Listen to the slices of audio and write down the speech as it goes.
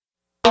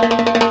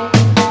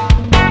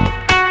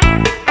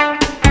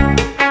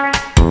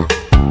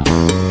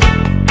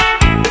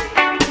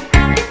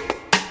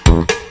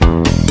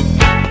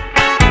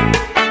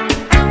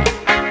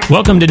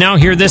Welcome to Now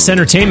Hear This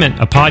Entertainment,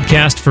 a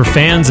podcast for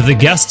fans of the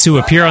guests who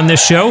appear on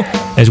this show,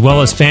 as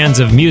well as fans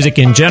of music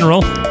in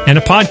general, and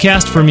a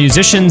podcast for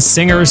musicians,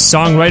 singers,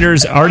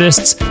 songwriters,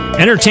 artists,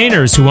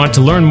 entertainers who want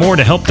to learn more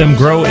to help them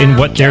grow in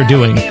what they're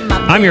doing.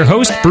 I'm your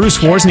host, Bruce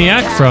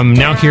Wozniak from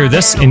Now Hear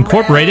This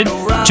Incorporated.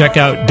 Check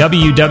out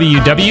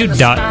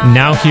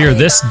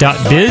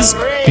www.nowhearthis.biz.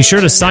 Be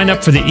sure to sign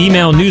up for the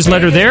email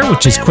newsletter there,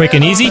 which is quick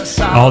and easy.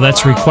 All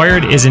that's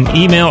required is an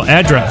email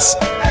address.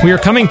 We are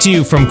coming to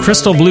you from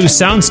Crystal Blue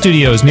Sound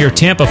Studios near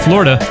Tampa,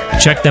 Florida.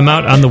 Check them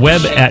out on the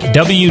web at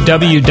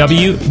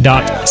www.cbpro,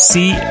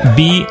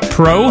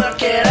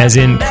 as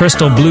in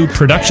Crystal Blue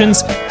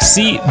Productions,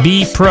 cbpro.net.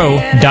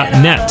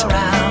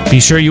 Be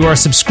sure you are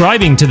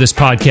subscribing to this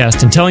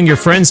podcast and telling your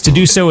friends to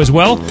do so as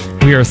well.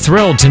 We are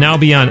thrilled to now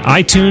be on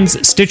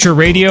iTunes, Stitcher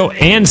Radio,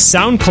 and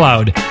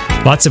SoundCloud.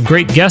 Lots of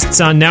great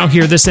guests on Now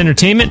Hear This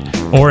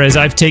Entertainment, or as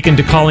I've taken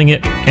to calling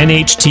it,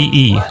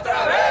 NHTE.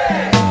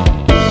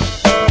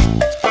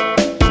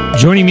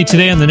 Joining me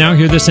today on the Now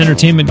Hear This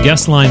Entertainment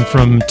guest line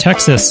from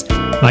Texas,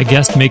 my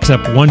guest makes up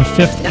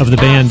 1/5 of the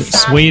band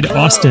Suede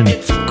Austin.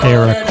 They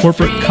are a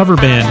corporate cover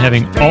band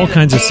having all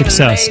kinds of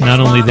success, not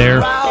only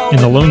there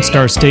in the Lone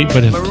Star State,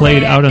 but have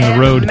played out on the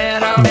road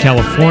in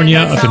California,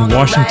 up in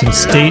Washington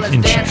State,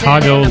 in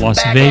Chicago,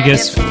 Las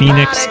Vegas,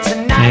 Phoenix,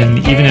 and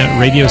even at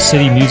Radio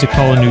City Music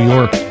Hall in New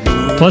York.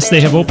 Plus, they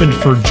have opened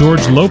for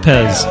George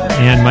Lopez,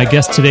 and my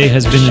guest today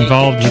has been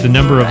involved with a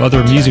number of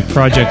other music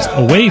projects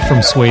away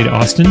from Suede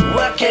Austin.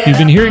 You've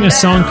been hearing a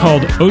song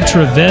called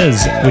Otra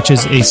Vez, which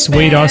is a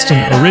Suede Austin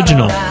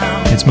original.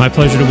 It's my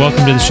pleasure to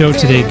welcome to the show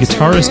today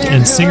guitarist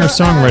and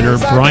singer-songwriter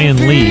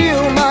Brian Lee.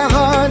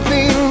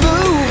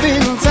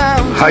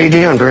 How you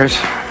doing, Bruce?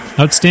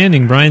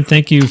 Outstanding, Brian.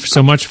 Thank you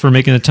so much for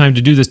making the time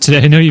to do this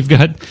today. I know you've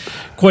got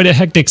quite a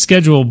hectic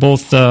schedule,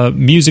 both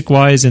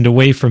music-wise and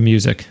away from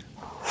music.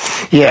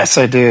 Yes,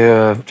 I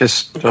do.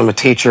 I'm a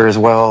teacher as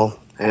well,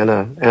 and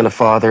a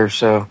father,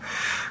 so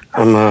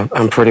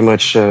I'm pretty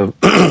much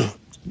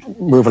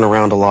moving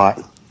around a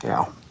lot.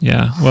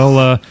 Yeah.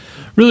 Well,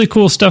 really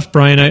cool stuff,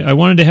 Brian. I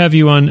wanted to have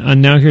you on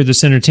Now Hear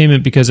This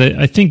Entertainment because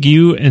I think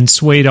you and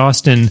Suede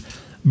Austin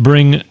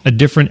bring a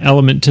different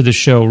element to the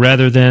show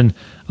rather than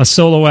a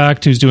solo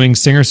act who's doing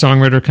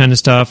singer-songwriter kind of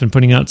stuff and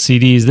putting out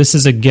CDs. This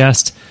is a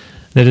guest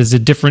that is a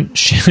different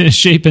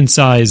shape and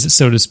size,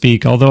 so to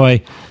speak. Although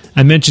I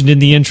mentioned in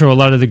the intro a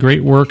lot of the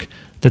great work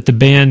that the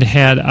band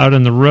had out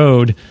on the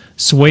road,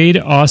 Suede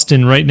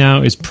Austin right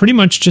now is pretty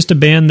much just a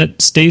band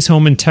that stays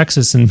home in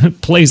Texas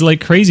and plays like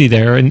crazy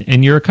there,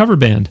 and you're a cover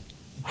band.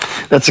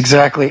 That's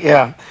exactly,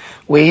 yeah.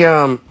 We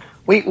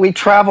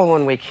travel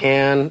when we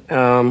can.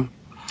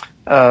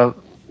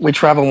 We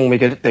travel when we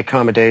get the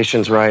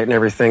accommodations right and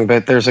everything,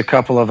 but there's a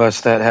couple of us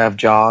that have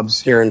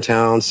jobs here in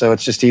town, so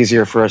it's just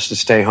easier for us to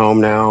stay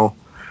home now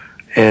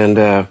and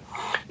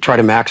try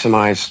to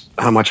maximize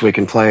how much we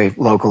can play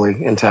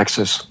locally in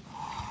Texas.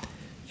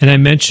 And I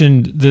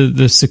mentioned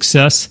the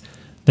success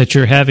that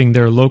you're having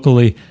there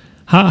locally.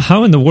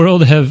 How in the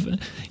world have,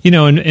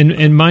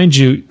 and mind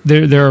you,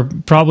 there are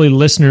probably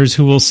listeners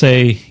who will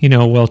say,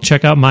 well,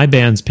 check out my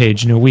band's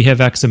page. We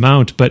have X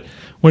amount. But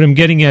what I'm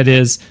getting at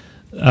is,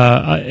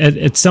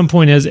 at some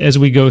point as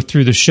we go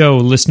through the show,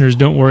 listeners,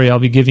 don't worry, I'll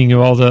be giving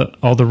you all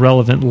the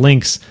relevant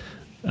links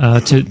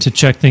to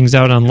check things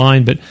out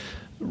online. But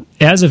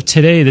as of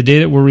today, the day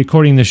that we're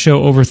recording the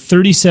show, over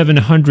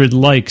 3,700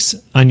 likes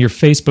on your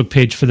Facebook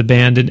page for the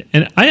band,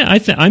 and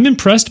I'm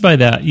impressed by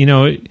that.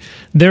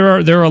 There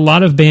are a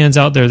lot of bands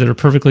out there that are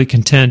perfectly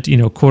content,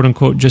 quote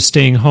unquote, just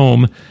staying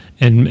home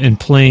and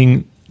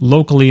playing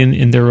locally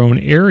in their own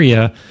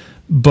area.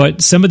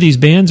 But some of these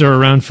bands are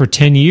around for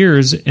 10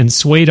 years, and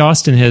Suede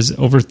Austin has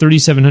over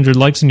 3,700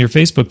 likes on your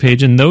Facebook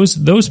page, and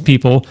those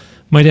people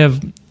might have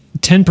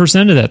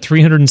 10% of that,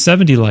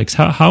 370 likes.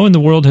 How in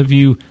the world have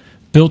you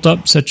built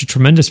up such a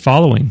tremendous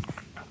following?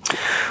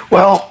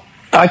 Well,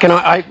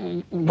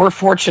 we're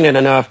fortunate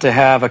enough to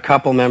have a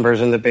couple members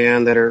in the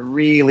band that are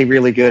really,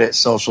 really good at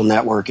social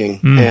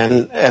networking,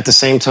 and at the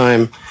same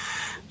time,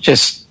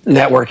 just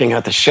networking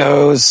at the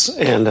shows,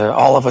 and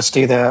all of us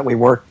do that. We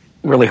work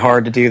really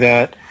hard to do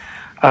that.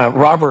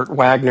 Robert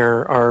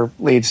Wagner, our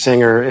lead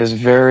singer, is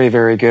very,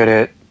 very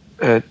good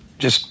at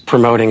just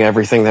promoting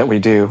everything that we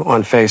do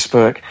on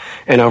Facebook,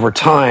 and over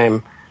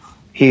time,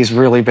 he's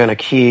really been a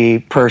key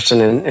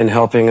person in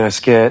helping us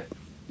get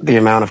the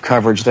amount of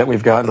coverage that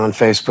we've gotten on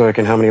Facebook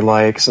and how many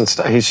likes and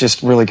stuff. He's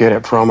just really good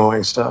at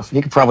promoting stuff.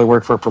 He could probably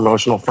work for a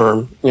promotional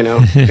firm,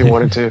 if he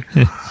wanted to.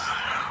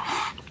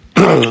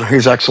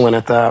 He's excellent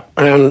at that.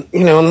 And,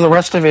 and the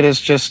rest of it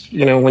is just,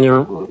 when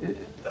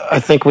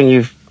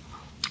you've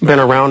been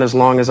around as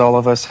long as all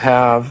of us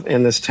have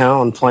in this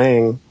town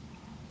playing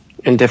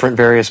in different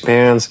various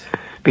bands,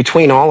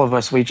 between all of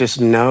us, we just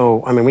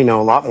know, we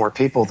know a lot more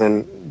people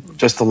than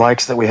just the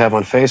likes that we have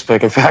on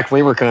Facebook. In fact,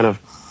 we were kind of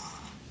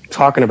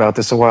talking about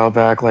this a while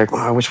back, like,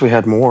 I wish we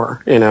had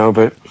more,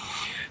 but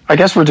I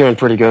guess we're doing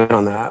pretty good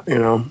on that,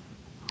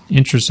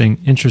 Interesting.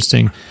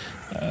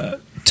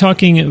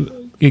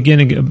 Talking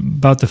again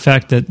about the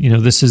fact that,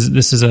 this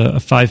is a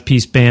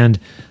 5-piece band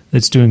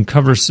that's doing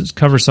cover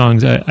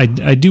songs.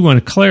 I do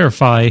want to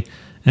clarify,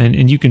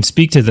 and you can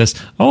speak to this.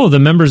 All of the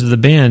members of the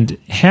band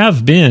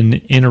have been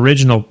in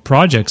original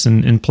projects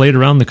and played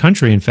around the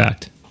country, in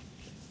fact.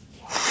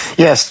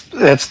 Yes,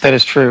 that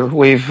is true.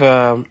 We've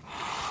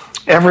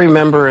every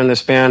member in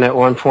this band at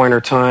one point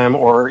or time,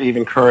 or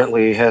even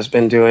currently, has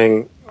been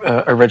doing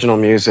original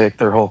music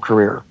their whole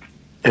career,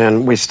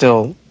 and we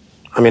still.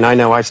 I mean, I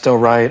know I still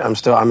write.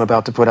 I'm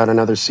about to put out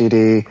another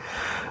CD.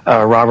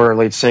 Robert, our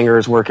lead singer,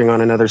 is working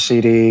on another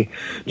CD.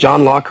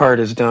 John Lockhart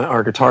has done,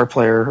 our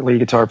lead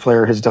guitar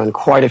player, has done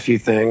quite a few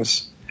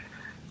things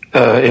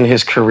in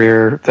his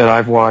career that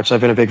I've watched.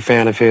 I've been a big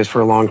fan of his for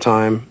a long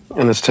time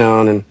in this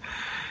town, and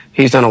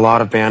he's done a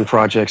lot of band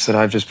projects that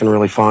I've just been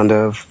really fond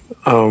of.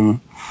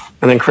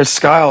 And then Chris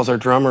Skiles, our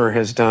drummer,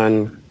 has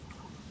done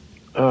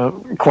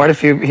quite a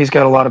few. He's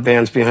got a lot of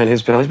bands behind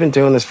his band. He's been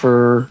doing this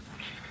for,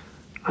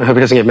 I hope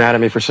he doesn't get mad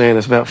at me for saying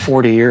this, about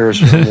 40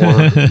 years or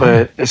more.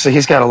 But so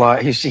he's got a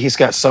lot. He's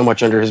got so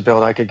much under his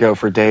belt. I could go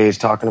for days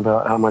talking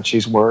about how much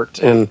he's worked.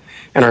 And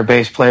our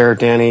bass player,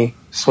 Danny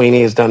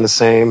Sweeney, has done the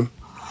same.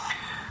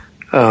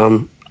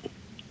 Danny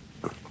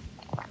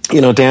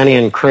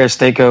and Chris,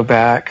 they go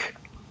back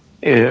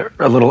a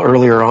little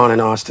earlier on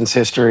in Austin's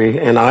history,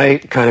 and I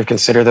kind of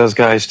consider those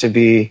guys to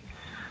be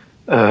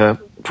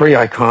pretty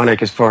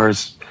iconic as far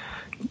as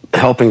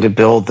helping to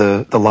build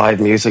the live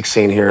music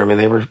scene here. I mean,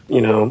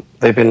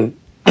 they've been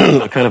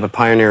kind of a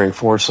pioneering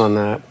force on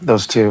that.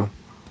 Those two.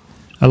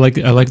 I like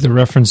the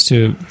reference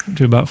to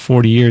about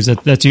 40 years.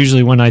 That's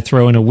usually when I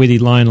throw in a witty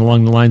line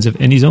along the lines of,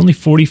 and he's only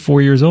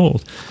 44 years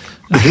old.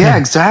 Yeah,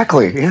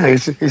 exactly. Yeah,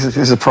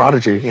 he's a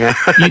prodigy. Yeah.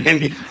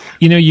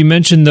 You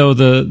mentioned though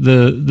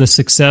the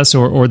success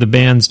or the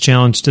band's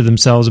challenge to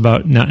themselves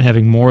about not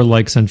having more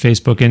likes on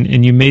Facebook,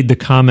 and you made the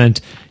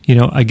comment.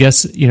 I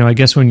guess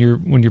when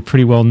you're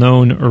pretty well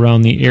known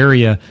around the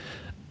area,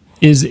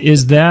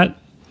 is that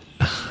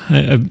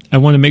I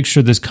want to make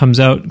sure this comes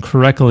out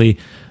correctly.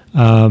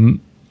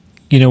 When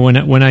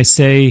I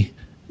say,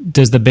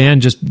 does the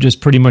band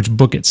just pretty much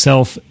book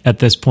itself at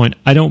this point?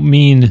 I don't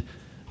mean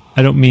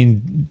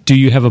do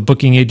you have a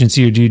booking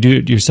agency or do you do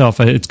it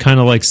yourself? It's kind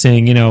of like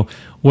saying,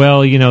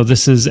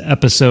 this is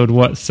episode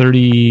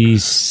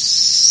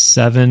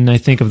 37, I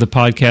think, of the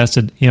podcast.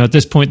 And, at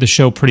this point, the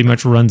show pretty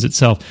much runs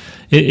itself.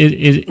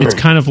 It's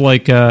kind of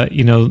like,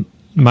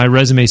 my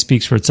resume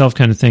speaks for itself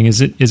kind of thing.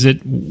 Is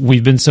it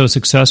we've been so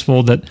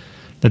successful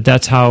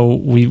that's how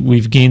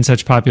we've gained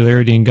such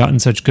popularity and gotten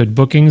such good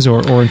bookings,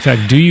 or in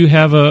fact, do you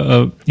have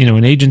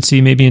an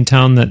agency maybe in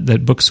town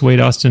that books Suede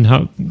Austin?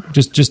 How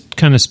just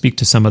kind of speak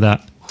to some of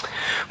that.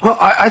 Well,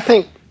 I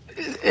think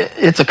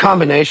it's a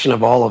combination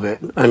of all of it.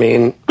 I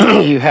mean,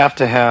 you have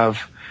to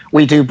have.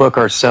 We do book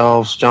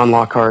ourselves. John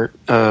Lockhart,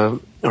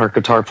 our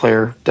guitar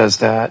player, does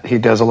that. He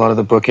does a lot of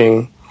the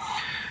booking,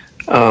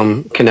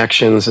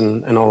 connections,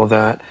 and all of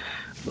that.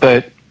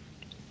 But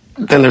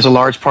then there's a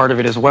large part of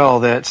it as well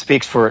that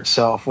speaks for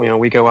itself.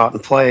 We go out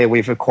and play.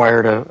 We've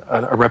acquired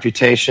a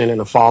reputation and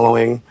a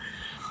following.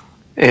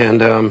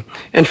 And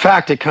in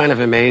fact, it kind of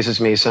amazes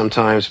me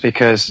sometimes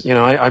because,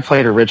 I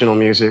played original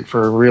music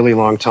for a really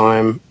long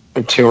time,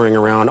 touring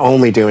around,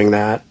 only doing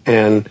that.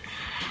 And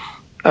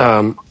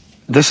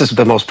this is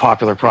the most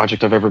popular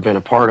project I've ever been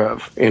a part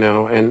of,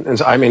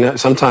 And I mean,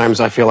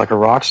 sometimes I feel like a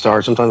rock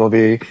star. Sometimes I'll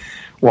be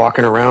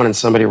walking around and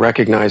somebody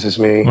recognizes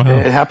me. Wow.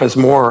 It happens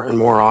more and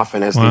more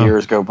often as the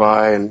years go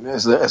by and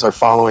as our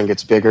following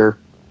gets bigger.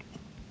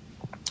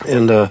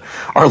 And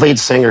our lead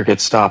singer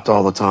gets stopped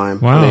all the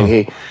time. Wow. I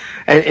mean,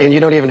 and you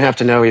don't even have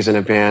to know he's in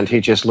a band. He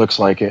just looks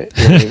like it.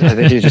 I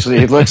think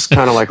he looks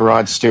kind of like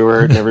Rod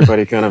Stewart, and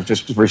everybody kind of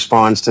just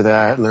responds to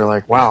that, and they're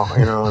like, "Wow,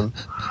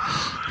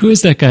 Who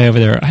is that guy over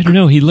there? I don't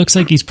know. He looks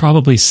like he's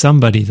probably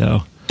somebody,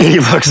 though." He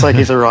looks like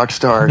he's a rock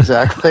star,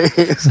 exactly.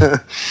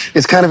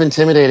 It's kind of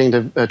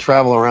intimidating to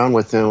travel around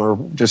with him or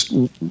just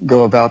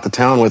go about the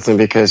town with him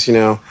because,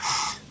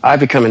 I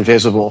become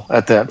invisible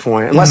at that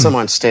point, unless I'm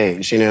on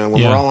stage. When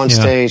we're all on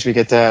stage, we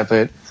get that.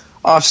 But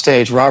off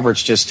stage,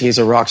 Robert's he's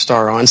a rock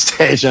star on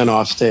stage and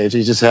off stage.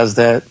 He just has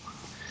that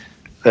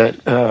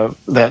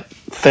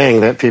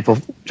thing that people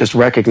just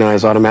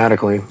recognize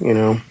automatically,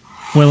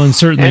 Well, and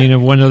certainly,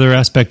 one other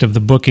aspect of the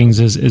bookings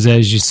is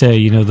as you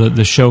say,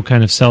 the show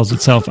kind of sells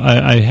itself.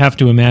 I have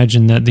to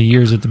imagine that the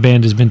years that the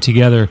band has been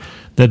together,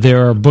 that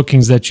there are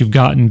bookings that you've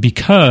gotten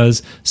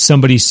because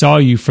somebody saw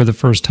you for the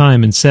first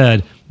time and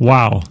said,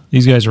 wow,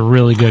 these guys are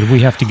really good.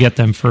 We have to get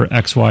them for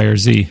X, Y, or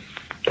Z.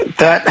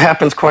 That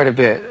happens quite a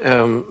bit.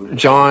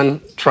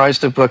 John tries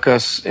to book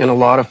us in a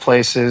lot of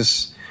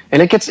places.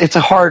 And it's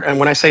a hard, and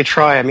when I say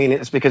try, I mean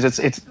it's because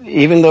it's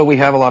even though we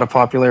have a lot of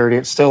popularity,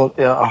 it's still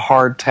a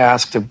hard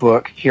task to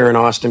book here in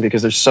Austin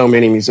because there's so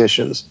many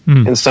musicians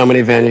and so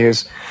many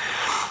venues.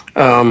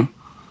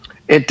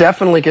 It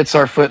definitely gets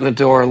our foot in the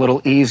door a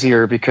little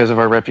easier because of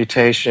our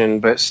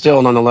reputation, but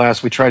still,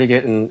 nonetheless, we try to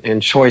get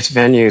in choice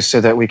venues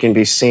so that we can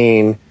be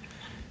seen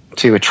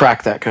to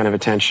attract that kind of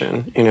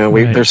attention.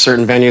 Right. There's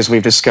certain venues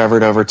we've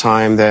discovered over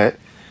time that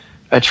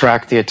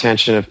attract the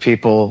attention of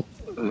people.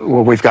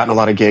 Well, we've gotten a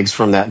lot of gigs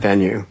from that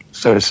venue,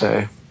 so to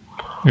say.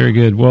 Very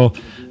good. Well,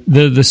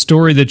 the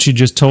story that you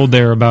just told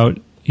there about,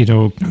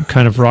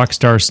 kind of rock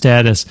star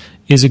status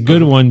is a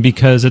good one,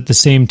 because at the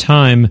same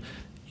time,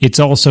 it's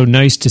also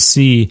nice to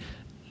see.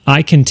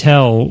 I can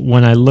tell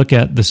when I look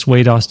at the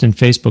Suede Austin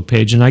Facebook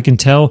page, and I can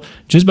tell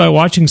just by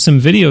watching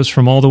some videos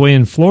from all the way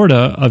in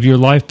Florida of your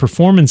live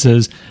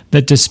performances,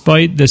 that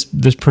despite this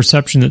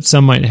perception that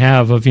some might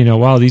have of,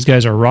 wow, these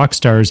guys are rock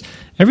stars,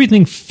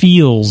 everything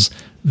feels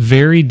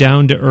very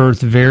down to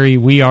earth,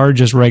 we are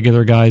just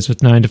regular guys with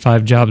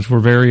 9-to-5 jobs. We're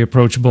very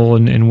approachable,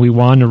 and we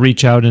want to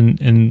reach out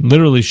and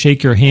literally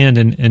shake your hand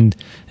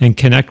and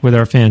connect with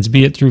our fans,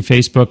 be it through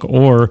Facebook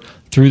or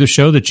through the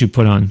show that you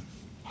put on.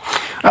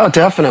 Oh,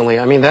 definitely.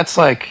 I mean, that's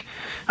like,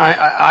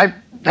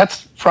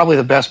 that's probably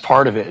the best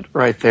part of it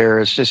right there.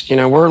 It's just,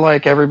 we're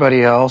like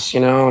everybody else,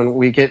 and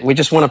we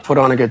just want to put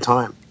on a good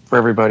time for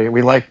everybody.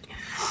 We like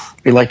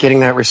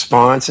getting that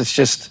response. It's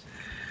just,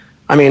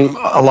 I mean,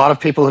 a lot of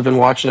people have been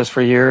watching us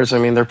for years. I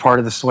mean, they're part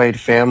of the Suede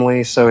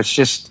family. So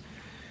it's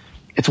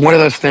one of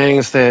those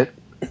things that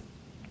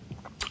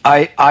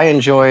I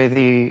enjoy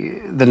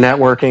the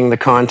networking, the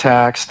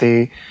contacts,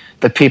 the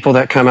people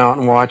that come out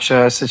and watch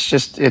us.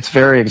 It's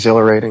very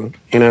exhilarating,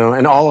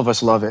 and all of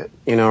us love it,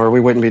 or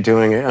we wouldn't be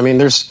doing it. I mean,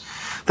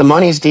 the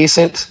money's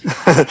decent,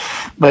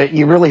 but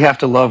you really have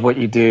to love what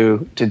you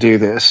do to do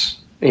this,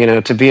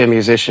 to be a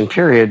musician,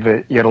 period,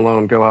 but yet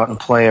alone go out and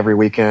play every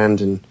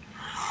weekend and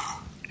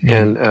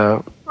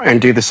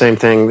do the same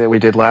thing that we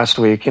did last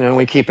week.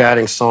 We keep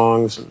adding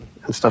songs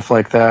and stuff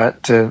like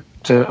that to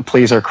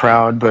please our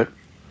crowd, but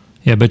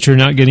yeah, but you're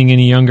not getting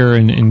any younger,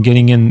 and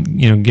getting in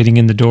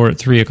the door at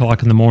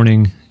 3:00 in the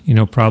morning,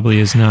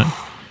 probably is not.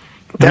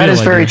 That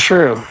is very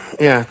true.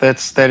 Yeah,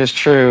 that is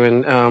true.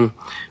 And,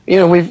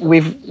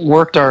 we've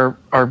worked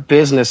our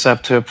business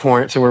up to a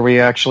point to where we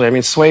actually, I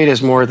mean, Suede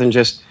is more than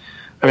just,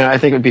 I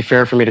think it would be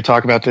fair for me to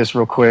talk about this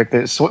real quick.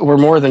 We're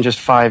more than just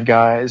 5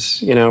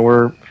 guys.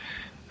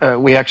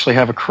 We actually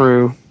have a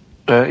crew,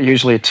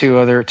 usually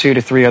 2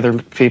 to 3 other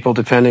people,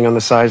 depending on the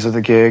size of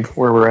the gig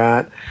where we're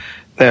at,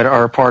 that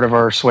are part of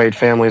our Suede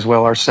family as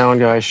well. Our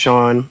sound guy,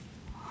 Sean,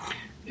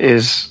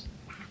 is,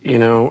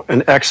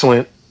 an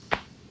excellent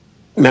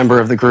member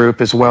of the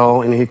group as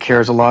well, and he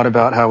cares a lot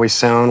about how we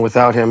sound.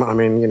 Without him,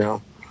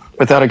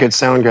 without a good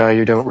sound guy,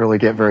 you don't really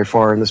get very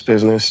far in this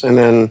business. And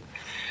then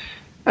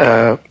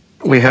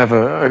we have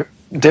a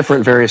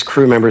different various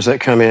crew members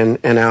that come in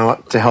and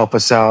out to help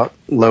us out,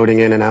 loading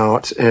in and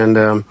out.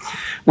 And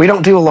we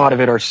don't do a lot of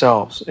it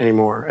ourselves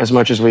anymore, as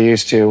much as we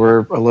used to.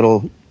 We're a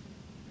little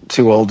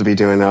too old to be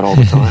doing that all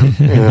the time,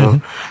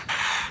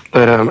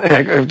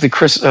 But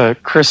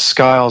Chris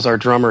Skiles, our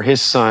drummer,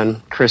 his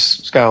son, Chris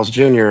Skiles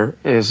Jr.,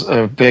 is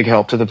a big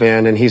help to the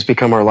band, and he's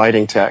become our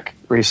lighting tech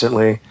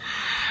recently.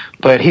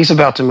 But he's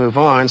about to move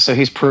on, so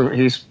he's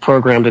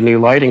programmed a new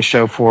lighting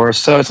show for us.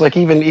 So it's like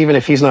even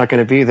if he's not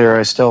going to be there,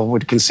 I still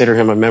would consider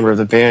him a member of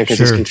the band because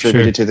he's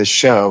contributed to the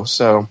show.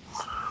 So,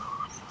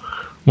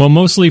 well,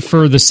 mostly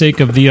for the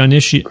sake of the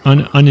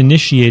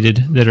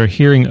uninitiated that are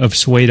hearing of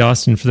Suede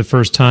Austin for the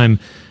first time,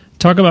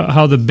 talk about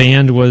how the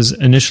band was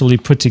initially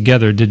put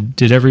together.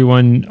 Did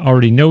everyone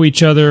already know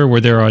each other? Were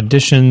there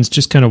auditions?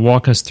 Just kind of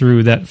walk us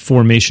through that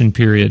formation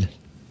period.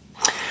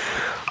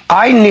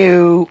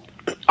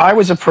 I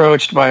was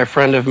approached by a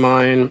friend of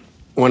mine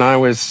when I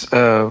was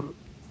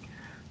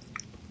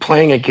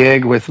playing a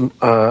gig with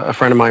a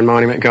friend of mine,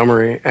 Monty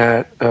Montgomery,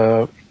 at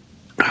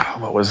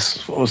what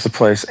was the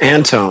place?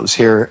 Antone's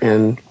here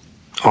in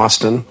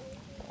Austin,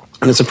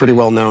 and it's a pretty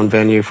well-known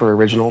venue for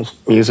original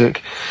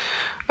music.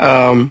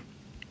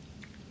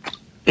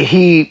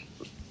 He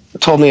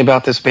told me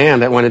about this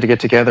band that wanted to get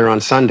together on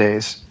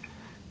Sundays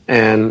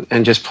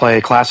and just play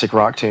classic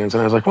rock tunes.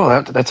 And I was like,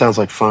 well, that sounds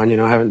like fun.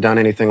 I haven't done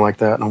anything like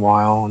that in a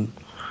while.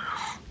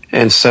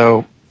 And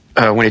so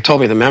when he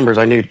told me the members,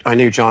 I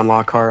knew John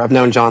Lockhart. I've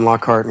known John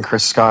Lockhart and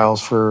Chris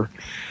Skiles for,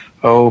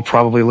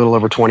 probably a little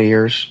over 20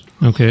 years.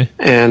 Okay.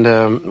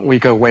 And we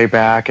go way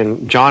back.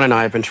 And John and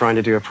I have been trying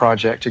to do a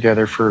project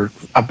together for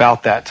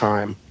about that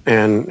time.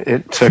 And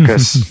it took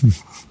us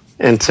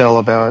until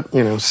about,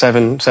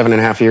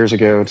 7.5 years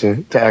ago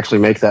to actually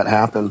make that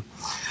happen.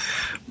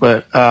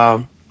 But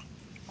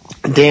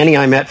Danny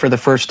I met for the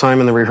first time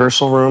in the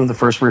rehearsal room, the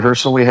first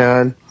rehearsal we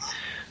had.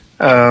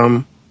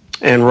 And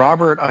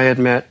Robert I had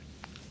met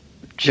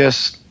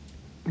just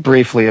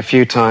briefly a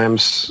few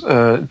times,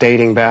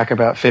 dating back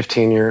about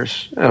 15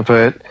 years,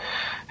 but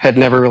had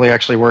never really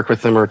actually worked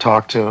with them or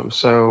talked to them.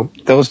 So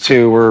those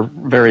two were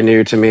very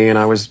new to me, and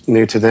I was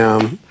new to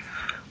them.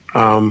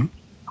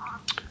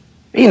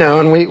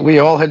 And we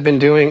all had been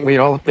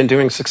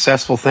doing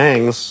successful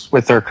things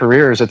with our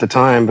careers at the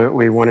time, but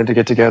we wanted to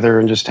get together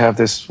and just have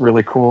this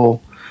really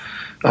cool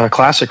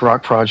classic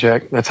rock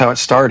project. That's how it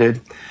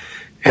started.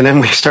 And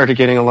then we started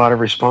getting a lot of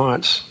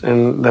response,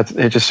 and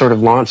it just sort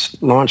of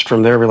launched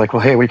from there. We're like,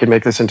 well, hey, we could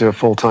make this into a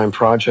full-time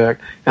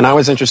project. And I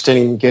was interested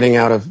in getting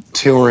out of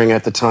touring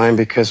at the time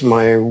because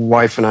my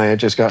wife and I had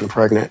just gotten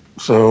pregnant.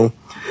 So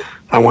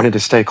I wanted to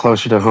stay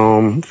closer to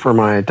home for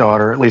my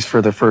daughter, at least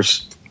for the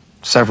first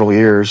several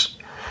years.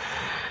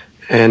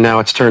 And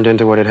now it's turned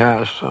into what it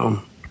has.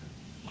 So.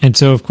 And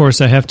so, of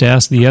course, I have to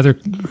ask, the other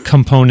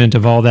component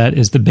of all that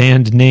is the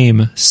band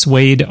name,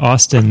 Suede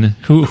Austin.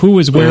 Who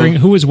was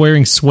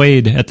wearing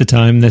suede at the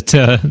time that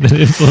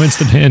influenced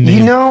the band name?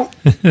 You know,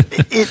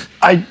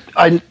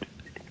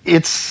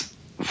 it's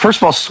first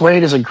of all,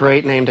 Suede is a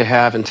great name to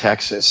have in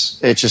Texas.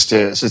 It just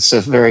is. It's a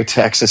very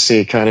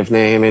Texas-y kind of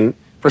name, and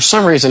for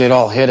some reason, it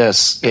all hit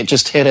us. It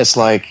just hit us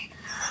like,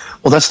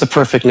 well, that's the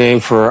perfect name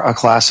for a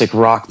classic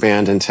rock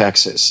band in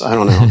Texas. I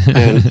don't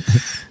know.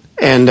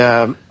 And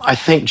I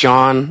think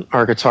John,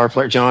 our guitar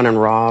player, John and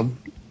Rob,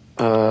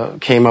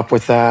 came up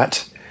with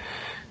that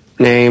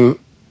name.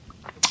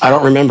 I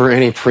don't remember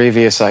any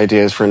previous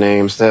ideas for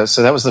names.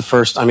 So that was the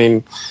first. I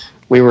mean,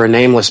 we were a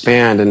nameless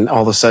band, and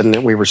all of a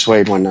sudden we were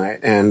Suede one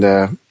night, and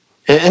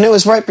it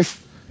was right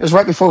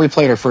before we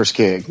played our first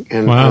gig,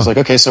 and wow. I was like,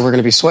 okay, so we're going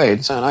to be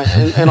Suede,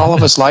 and all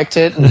of us liked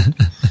it, and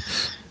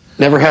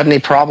never had any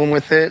problem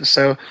with it.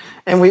 So.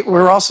 And we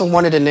also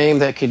wanted a name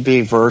that could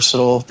be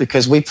versatile,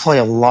 because we play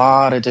a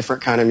lot of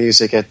different kind of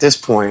music at this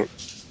point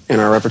in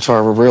our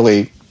repertoire. We're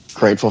really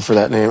grateful for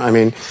that name. I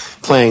mean,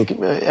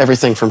 playing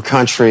everything from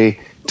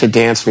country to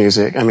dance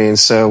music. I mean,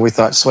 so we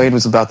thought Suede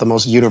was about the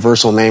most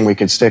universal name we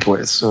could stick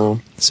with. So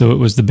it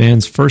was the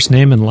band's first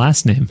name and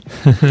last name.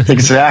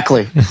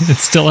 Exactly. It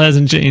still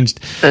hasn't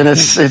changed. And it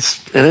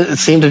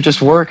seemed to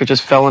just work. It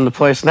just fell into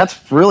place. And that's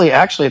really,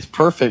 actually, it's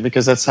perfect,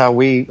 because that's how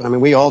we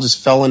all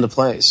just fell into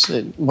place.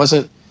 It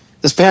wasn't.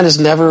 This band has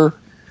never,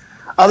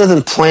 other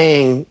than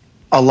playing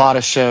a lot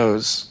of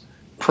shows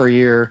per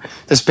year,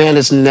 this band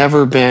has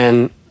never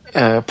been,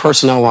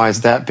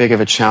 personnel-wise, that big of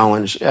a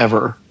challenge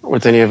ever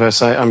with any of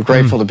us. I'm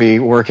grateful to be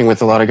working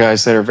with a lot of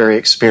guys that are very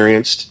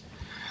experienced.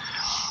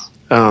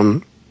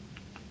 We've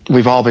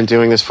all been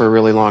doing this for a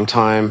really long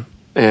time,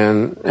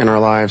 and in our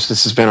lives,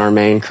 this has been our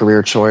main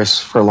career choice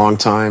for a long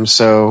time.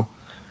 So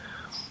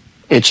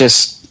it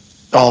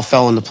just all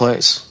fell into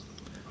place.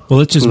 Well,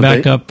 let's just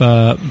back up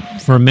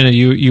for a minute.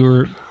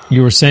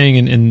 You were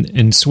saying,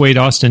 and Suede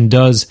Austin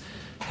does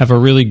have a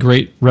really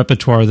great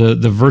repertoire.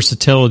 The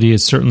versatility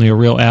is certainly a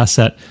real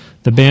asset.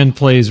 The band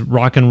plays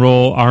rock and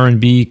roll,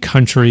 R&B,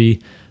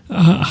 country.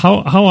 How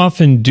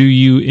often do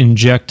you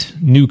inject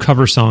new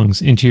cover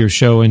songs into your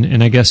show?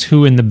 And I guess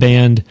who in the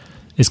band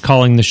is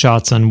calling the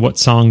shots on what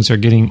songs are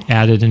getting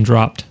added and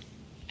dropped?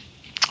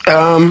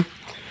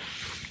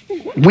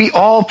 We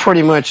all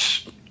pretty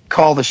much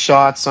call the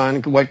shots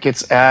on what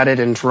gets added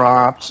and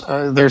dropped.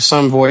 There's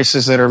some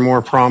voices that are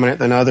more prominent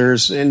than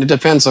others, and it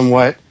depends on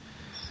what,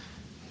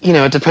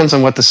 it depends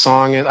on what the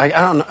song is. I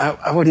don't know.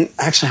 I wouldn't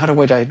actually. How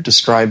would I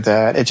describe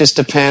that? It just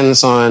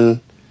depends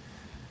on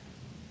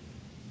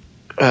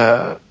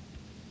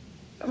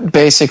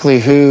basically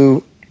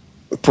who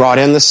brought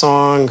in the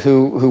song,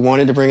 who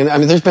wanted to bring in. I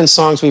mean, there's been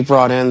songs we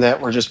brought in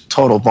that were just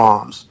total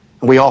bombs.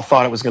 We all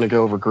thought it was going to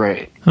go over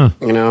great, and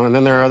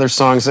then there are other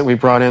songs that we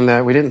brought in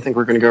that we didn't think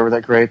were going to go over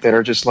that great, that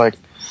are just like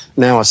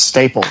now a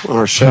staple on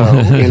our show,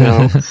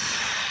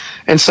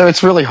 And so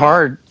it's really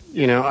hard,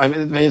 I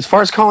mean, as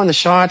far as calling the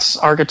shots,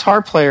 our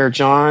guitar player,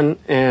 John,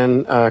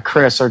 and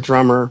Chris, our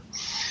drummer,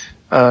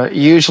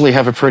 usually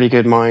have a pretty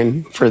good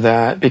mind for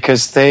that,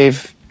 because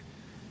they've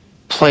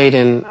played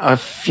in a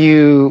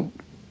few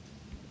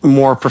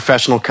more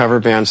professional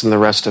cover bands than the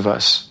rest of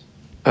us.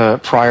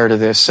 Prior to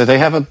this, so they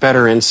have a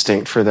better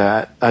instinct for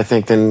that, I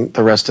think, than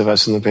the rest of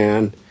us in the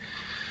band.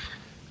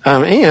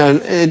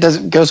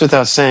 It goes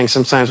without saying.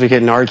 Sometimes we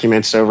get in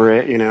arguments over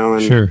it,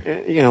 and sure.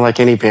 Like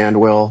any band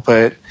will.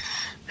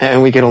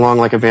 And we get along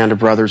like a band of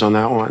brothers on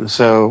that one.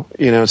 So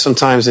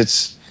sometimes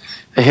it's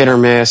a hit or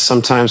miss.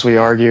 Sometimes we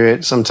argue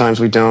it. Sometimes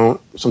we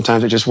don't.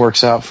 Sometimes it just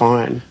works out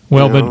fine.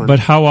 Well, but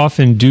how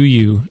often do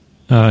you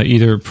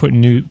either put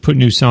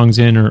new songs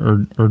in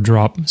or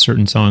drop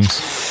certain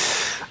songs?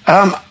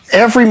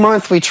 Every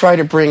month we try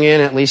to bring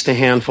in at least a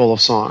handful of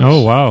songs.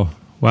 Oh, wow.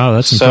 Wow,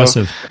 that's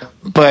impressive.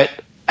 But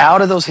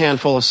out of those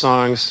handful of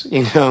songs,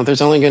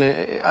 there's only going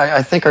to,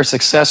 I think our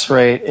success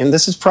rate, and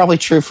this is probably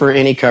true for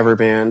any cover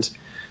band,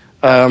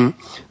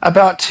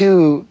 about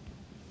 2,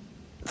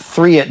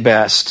 3 at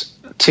best,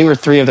 2 or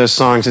 3 of those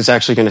songs is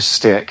actually going to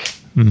stick.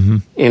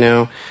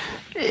 Mm-hmm.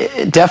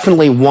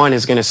 Definitely one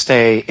is going to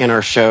stay in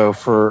our show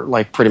for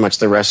like pretty much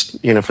the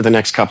rest, for the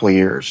next couple of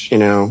years.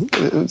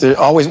 There's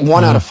always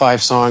one out of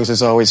 5 songs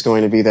is always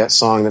going to be that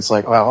song that's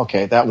like, well,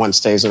 okay, that one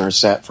stays in our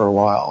set for a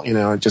while.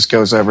 It just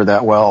goes over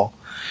that well.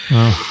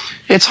 Wow.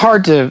 It's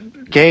hard to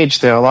gauge,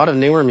 though. A lot of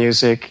newer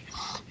music,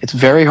 it's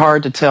very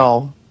hard to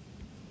tell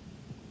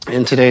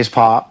in today's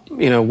pop,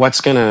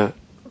 what's going to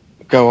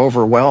go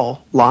over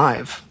well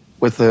live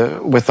with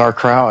our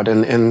crowd,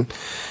 and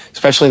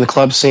especially in the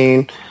club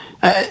scene.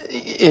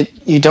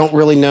 You don't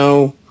really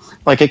know.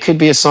 Like, it could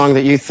be a song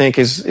that you think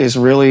is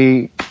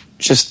really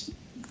just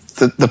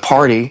the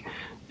party,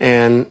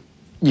 and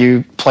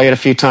you play it a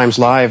few times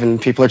live,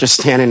 and people are just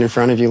standing in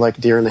front of you like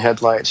deer in the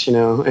headlights,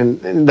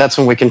 and that's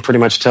when we can pretty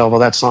much tell,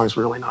 well, that song's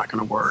really not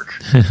going to work.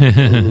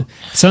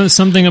 So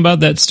something about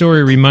that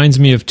story reminds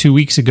me of 2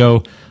 weeks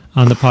ago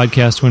on the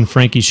podcast when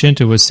Frankie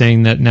Shinta was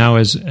saying that now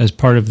as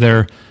part of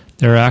their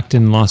act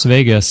in Las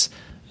Vegas,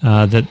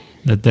 that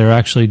that they're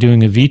actually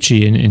doing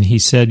Avicii, and he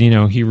said,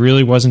 he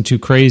really wasn't too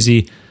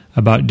crazy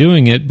about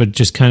doing it, but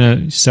just kind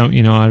of,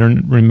 I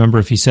don't remember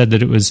if he said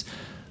that it was,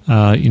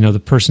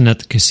 the person at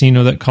the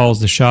casino that calls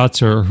the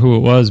shots or who it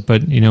was,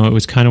 but, it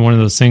was kind of one of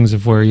those things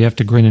of where you have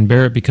to grin and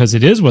bear it because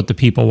it is what the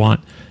people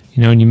want,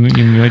 and you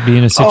might be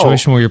in a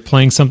situation where you're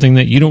playing something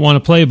that you don't want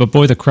to play, but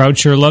boy, the crowd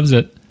sure loves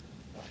it.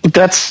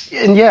 That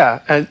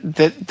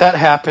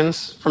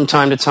happens from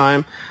time to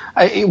time.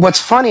 What's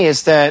funny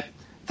is that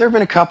there have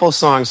been a couple of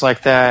songs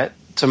like that,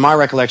 to my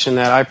recollection,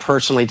 that I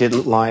personally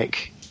didn't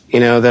like.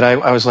 That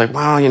I was like,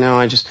 wow,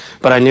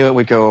 but I knew it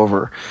would go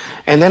over.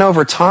 And then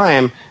over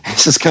time,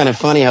 this is kind of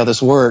funny how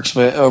this works,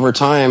 but over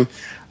time,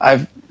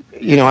 I'll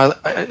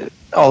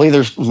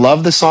either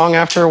love the song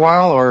after a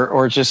while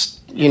or just,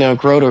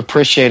 grow to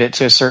appreciate it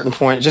to a certain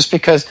point, just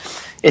because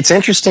it's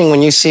interesting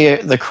when you see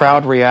the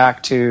crowd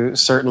react to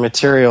certain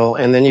material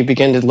and then you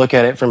begin to look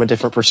at it from a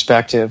different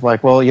perspective.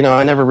 Like, well,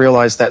 I never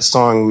realized that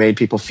song made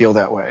people feel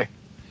that way.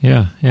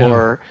 Yeah.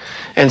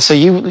 And so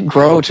you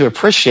grow to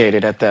appreciate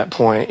it at that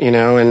point,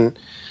 and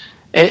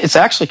it's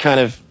actually kind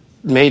of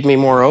made me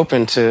more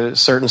open to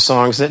certain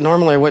songs that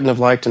normally I wouldn't have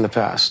liked in the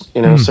past,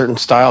 certain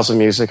styles of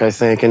music, I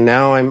think. And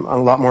now I'm a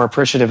lot more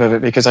appreciative of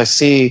it because I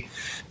see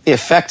the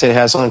effect it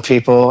has on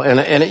people, and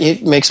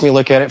it makes me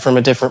look at it from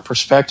a different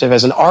perspective.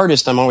 As an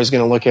artist, I'm always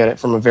going to look at it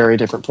from a very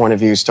different point of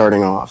view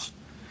starting off.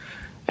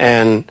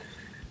 And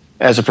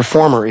as a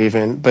performer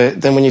even,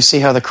 but then when you see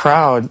how the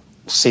crowd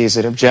sees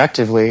it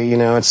objectively,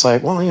 it's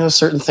like, well,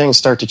 certain things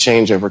start to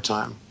change over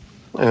time.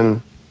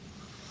 And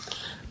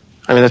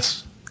I mean,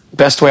 that's the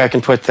best way I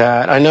can put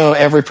that. I know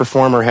every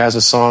performer has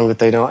a song that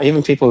they don't,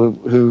 even people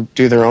who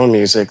do their own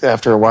music,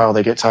 after a while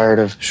they get tired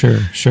of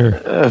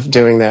of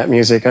doing that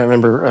music. I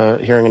remember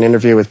hearing an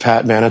interview with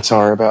Pat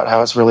Benatar about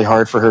how it's really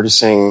hard for her to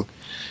sing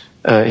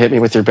Hit Me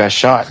With Your Best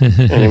Shot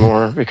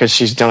anymore because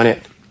she's done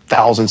it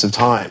thousands of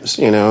times,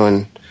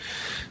 and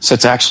so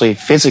it's actually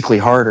physically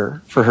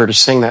harder for her to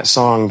sing that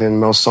song than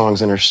most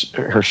songs in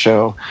her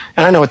show.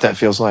 And I know what that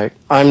feels like.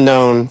 I'm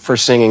known for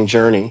singing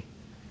Journey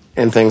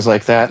and things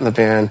like that in the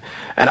band.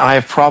 And I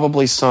have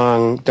probably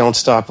sung Don't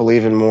Stop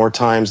Believin' more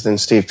times than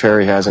Steve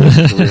Perry has in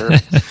his career.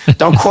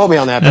 Don't quote me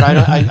on that, but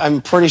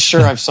I'm pretty sure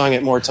I've sung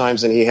it more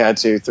times than he had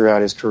to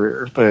throughout his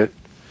career. But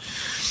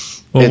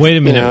wait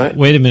a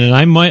minute.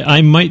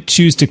 I might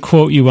choose to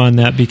quote you on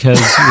that because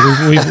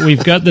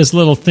we've got this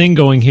little thing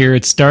going here.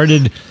 It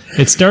started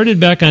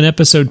back on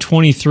episode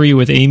 23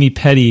 with Amy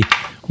Petty,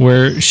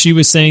 where she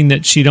was saying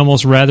that she'd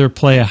almost rather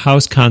play a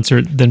house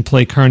concert than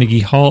play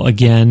Carnegie Hall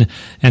again.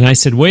 And I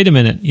said, wait a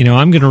minute,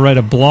 I'm going to write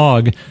a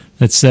blog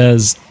that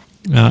says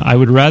I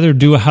would rather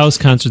do a house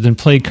concert than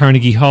play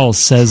Carnegie Hall,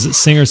 says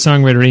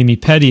singer-songwriter Amy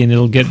Petty, and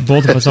it'll get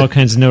both of us all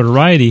kinds of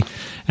notoriety.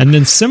 And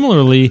then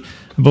similarly,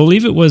 I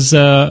believe it was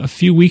a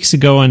few weeks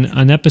ago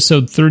on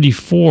episode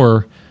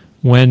 34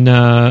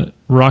 when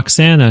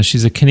Roxana,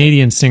 she's a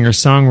Canadian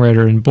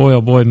singer-songwriter, and boy,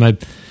 oh boy,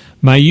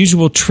 my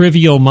usual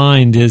trivial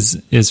mind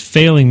is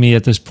failing me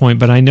at this point,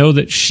 but I know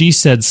that she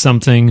said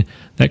something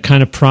that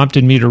kind of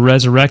prompted me to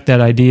resurrect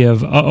that idea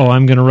of,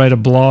 I'm going to write a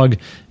blog,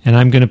 and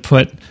I'm going to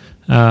put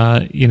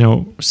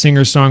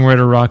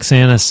singer-songwriter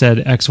Roxana said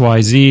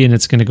XYZ, and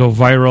it's going to go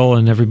viral,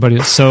 and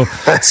everybody. So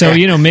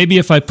maybe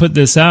if I put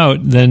this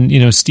out,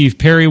 then Steve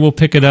Perry will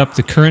pick it up,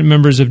 the current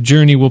members of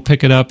Journey will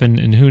pick it up,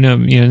 and who knows?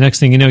 Next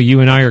thing you know, you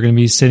and I are going to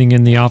be sitting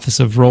in the office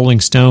of Rolling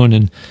Stone,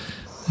 and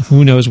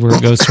who knows where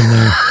it goes from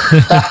there.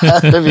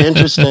 That'd be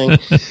interesting.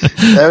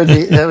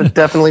 That would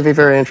definitely be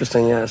very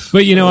interesting. Yes.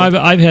 But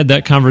I've had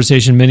that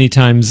conversation many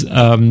times.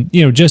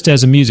 Just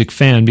as a music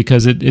fan,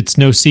 because it's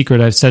no secret.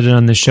 I've said it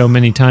on this show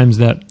many times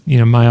that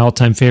my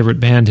all-time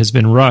favorite band has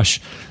been Rush,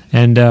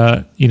 and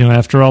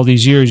after all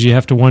these years, you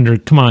have to wonder.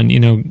 Come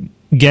on,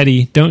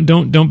 Getty,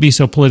 don't be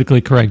so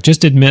politically correct.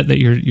 Just admit that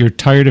you're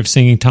tired of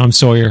singing Tom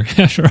Sawyer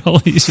after all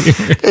these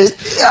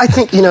years. I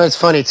think it's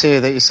funny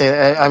too that you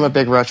say I'm a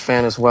big Rush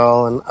fan as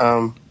well, and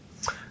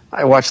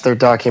I watched their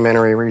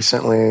documentary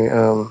recently. I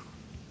don't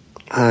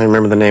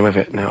remember the name of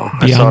it now.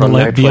 Beyond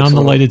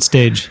the Lighted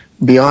Stage.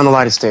 Beyond the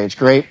Lighted Stage,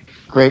 great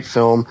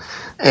film,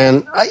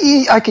 and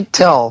I could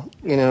tell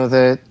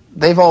that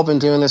they've all been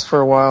doing this for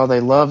a while. They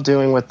love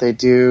doing what they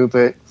do,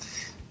 but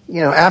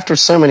after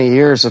so many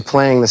years of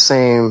playing the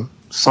same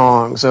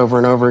songs over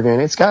and over again,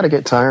 it's got to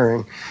get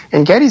tiring.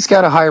 And Getty's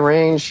got a high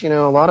range.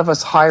 A lot of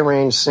us high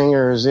range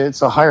singers,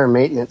 it's a higher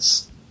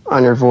maintenance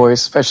on your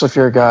voice, especially if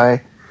you're a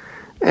guy.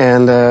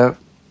 And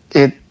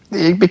it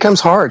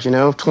becomes hard.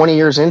 20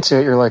 years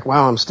into it, you're like,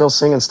 wow, I'm still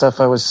singing stuff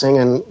I was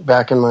singing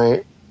back in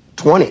my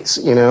 20s,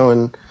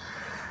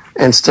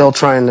 and still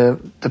trying to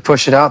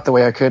push it out the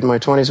way I could in my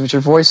 20s, but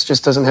your voice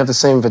just doesn't have the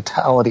same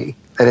vitality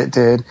that it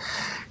did.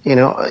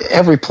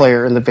 Every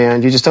player in the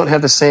band, you just don't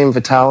have the same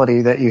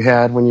vitality that you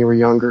had when you were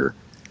younger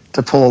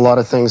to pull a lot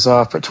of things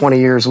off. But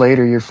 20 years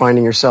later, you're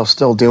finding yourself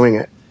still doing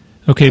it.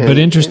 Okay, but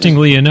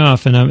interestingly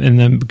enough,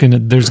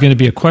 there's going to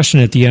be a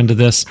question at the end of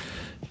this.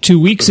 2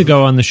 weeks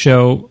ago on the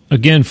show,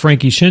 again,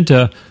 Frankie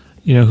Shinta,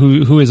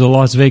 who is a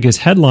Las Vegas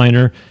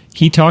headliner,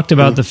 he talked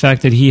about the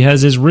fact that he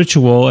has his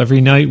ritual every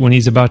night when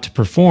he's about to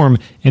perform.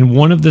 And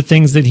one of the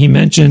things that he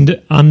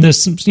mentioned on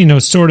this,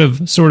 sort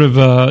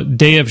of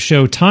day of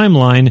show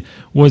timeline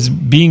was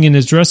being in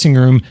his dressing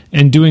room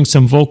and doing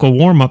some vocal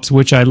warm-ups,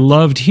 which I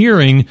loved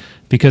hearing,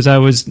 because I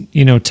was,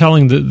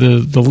 telling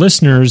the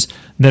listeners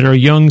that are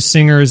young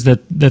singers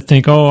that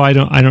think, oh, I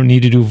don't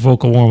need to do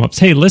vocal warm-ups.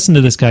 Hey, listen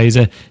to this guy. He's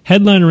a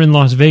headliner in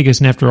Las Vegas,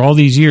 and after all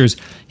these years,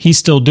 he's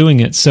still doing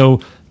it.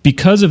 So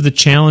because of the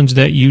challenge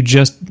that you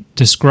just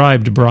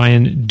described,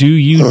 Brian, do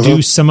you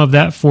do some of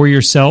that for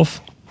yourself?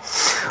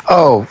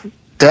 Oh,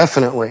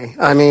 definitely.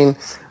 I mean,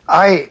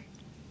 I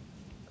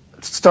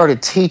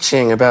started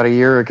teaching about a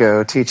year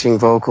ago, teaching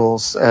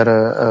vocals at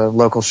a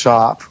local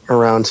shop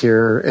around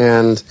here,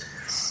 and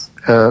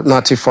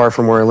not too far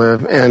from where I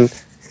live. And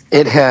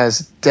it has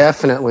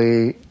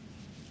definitely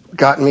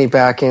gotten me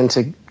back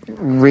into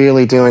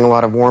really doing a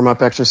lot of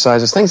warm-up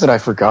exercises, things that I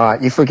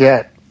forgot. You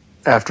forget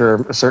after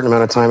a certain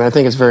amount of time. And I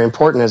think it's very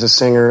important as a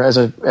singer, as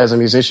a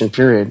musician,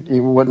 period,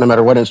 no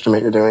matter what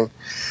instrument you're doing,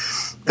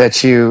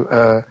 that you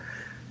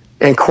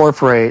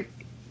incorporate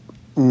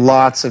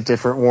lots of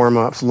different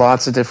warm-ups,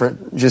 lots of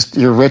different, just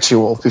your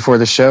ritual before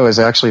the show is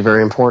actually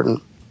very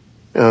important,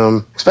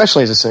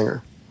 especially as a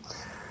singer.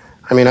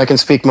 I mean, I can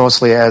speak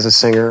mostly as a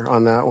singer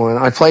on that one.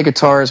 I play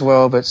guitar as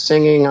well, but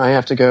singing, I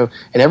have to go,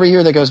 and every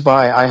year that goes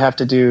by, I have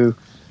to do,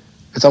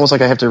 it's almost like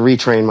I have to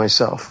retrain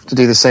myself to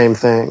do the same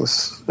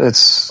things.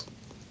 It's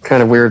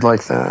kind of weird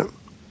like that.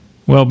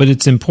 Well, but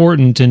it's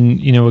important, and,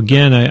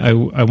 again,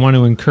 I want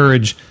to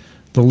encourage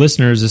the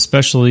listeners,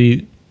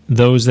 especially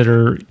those that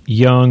are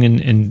young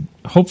and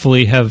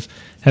hopefully have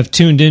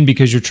tuned in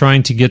because you're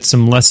trying to get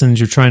some lessons,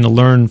 you're trying to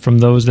learn from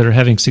those that are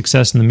having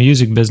success in the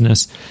music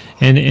business.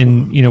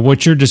 And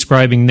what you're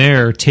describing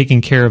there,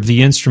 taking care of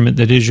the instrument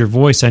that is your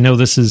voice. I know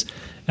this is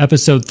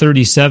episode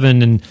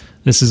 37, and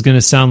this is going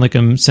to sound like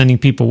I'm sending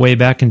people way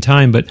back in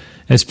time, but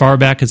as far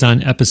back as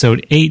on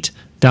episode 8,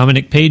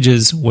 Dominic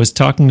Pages was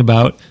talking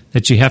about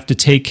that you have to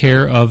take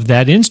care of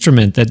that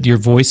instrument, that your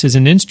voice is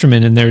an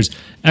instrument, and there's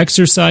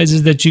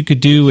exercises that you could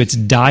do. It's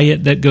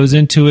diet that goes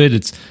into it.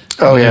 It's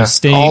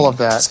all of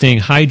that.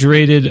 Staying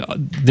hydrated.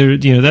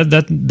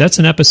 That's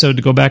an episode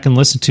to go back and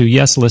listen to.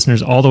 Yes,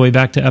 listeners, all the way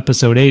back to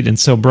episode 8. And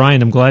so,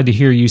 Brian, I'm glad to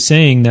hear you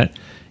saying that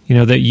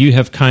that you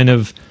have kind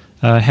of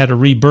had a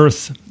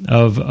rebirth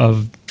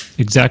of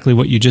exactly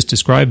what you just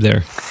described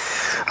there.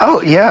 Oh,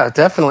 yeah,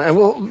 definitely.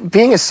 Well,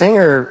 being a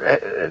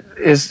singer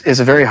is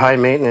a very high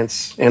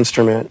maintenance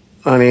instrument.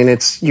 I mean,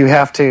 you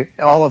have to,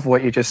 all of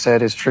what you just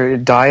said is true.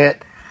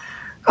 Diet,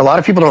 a lot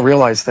of people don't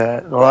realize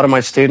that. A lot of my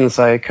students,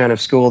 I kind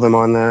of school them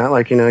on that.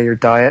 Like, your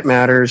diet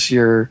matters,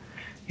 your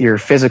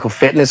physical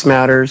fitness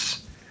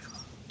matters,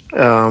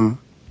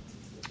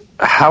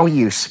 how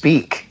you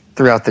speak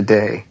throughout the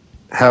day,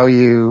 how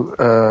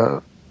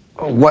you,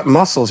 what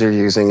muscles you're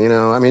using,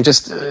 I mean,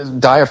 just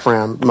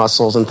diaphragm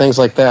muscles and things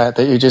like that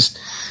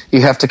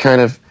you have to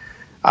kind of,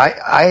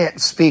 I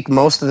speak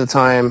most of the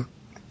time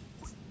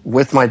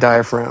with my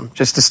diaphragm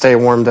just to stay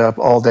warmed up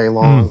all day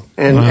long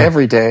and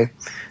every day,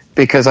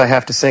 because I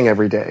have to sing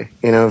every day,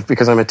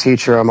 because I'm a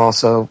teacher. I'm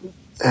also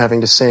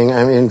having to sing.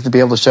 I mean, to be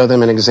able to show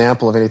them an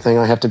example of anything,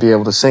 I have to be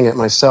able to sing it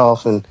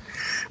myself. And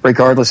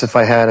regardless if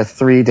I had a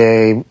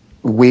 3-day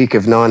week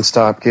of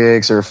nonstop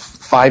gigs or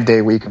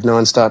 5-day week of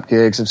nonstop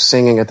gigs of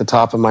singing at the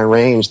top of my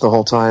range the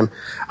whole time,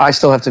 I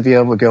still have to be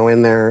able to go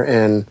in there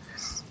and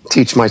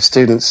teach my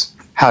students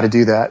how to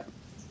do that.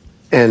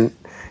 And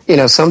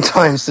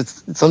sometimes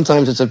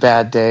it's a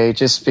bad day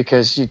just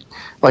because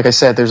like I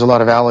said, there's a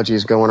lot of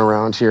allergies going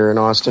around here in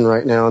Austin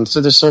right now, and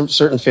so there's some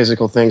certain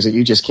physical things that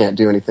you just can't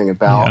do anything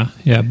about.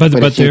 Yeah. But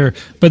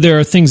there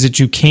are things that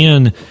you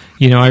can.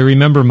 I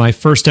remember my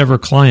first ever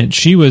client.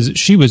 She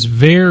was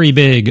very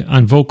big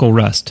on vocal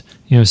rest.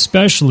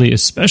 Especially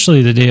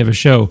the day of a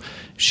show,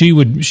 she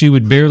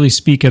would barely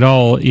speak at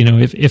all.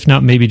 If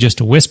not maybe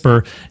just a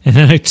whisper. And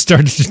then I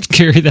started to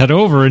carry that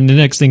over. And the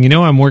next thing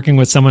I'm working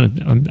with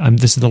someone.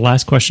 This is the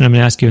last question I'm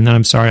going to ask you, and then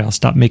I'm sorry, I'll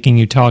stop making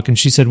you talk. And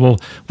she said, "Well,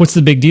 what's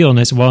the big deal?" And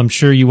I said, "Well, I'm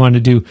sure you want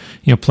to do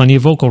plenty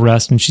of vocal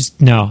rest." And she's,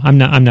 "No, I'm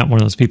not one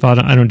of those people.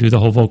 I don't do the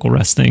whole vocal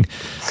rest thing."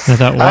 And I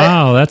thought,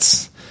 wow,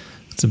 that's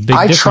a big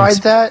difference. I tried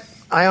that.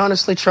 I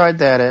honestly tried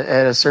that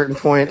at a certain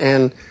point,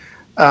 and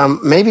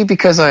maybe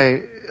because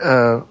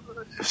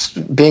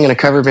being in a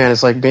cover band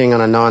is like being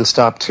on a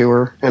nonstop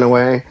tour in a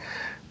way.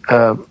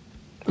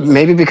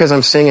 Maybe because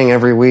I'm singing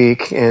every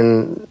week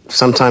and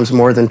sometimes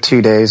more than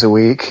 2 days a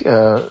week.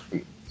 I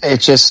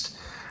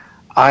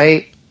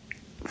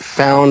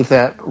found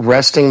that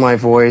resting my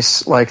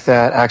voice like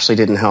that actually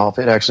didn't help.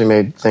 It actually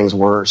made things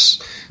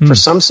worse. For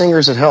some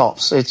singers, it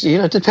helps.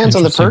 It depends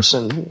on the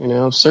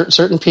person.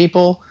 Certain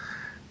people,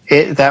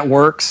 that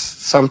works.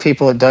 Some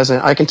people it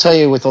doesn't. I can tell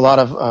you with a lot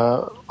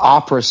of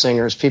opera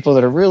singers, people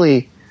that are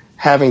really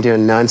having to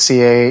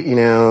enunciate,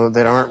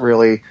 that aren't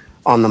really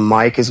on the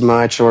mic as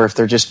much, or if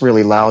they're just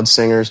really loud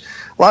singers,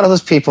 a lot of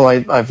those people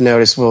I've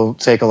noticed will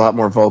take a lot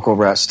more vocal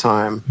rest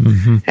time.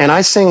 Mm-hmm. And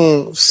I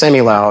sing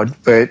semi-loud,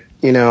 but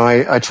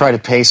I try to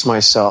pace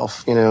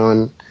myself,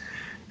 and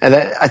And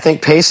I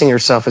think pacing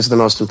yourself is the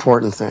most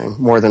important thing,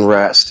 more than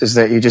rest, is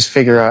that you just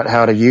figure out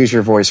how to use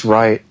your voice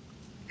right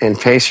and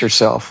pace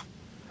yourself.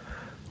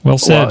 Well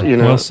said. Well,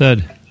 well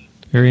said.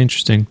 Very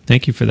interesting.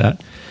 Thank you for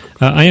that.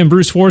 I am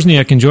Bruce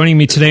Wozniak, and joining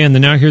me today on the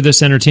Now Hear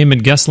This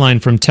Entertainment guest line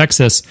from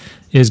Texas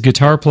is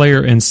guitar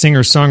player and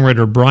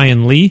singer-songwriter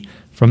Brian Lee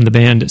from the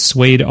band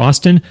Suede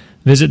Austin.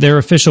 Visit their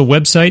official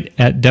website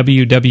at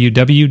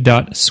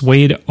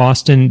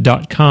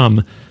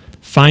www.suedeaustin.com.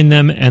 Find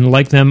them and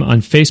like them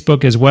on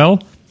Facebook as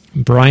well.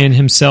 Brian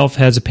himself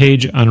has a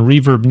page on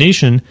Reverb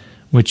Nation,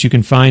 which you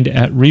can find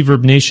at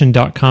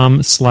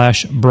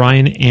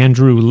reverbnation.com/Brian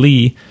Andrew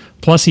Lee.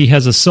 Plus, he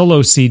has a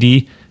solo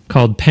CD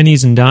called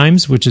Pennies and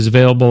Dimes, which is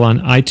available on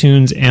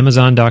iTunes,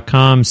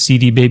 Amazon.com,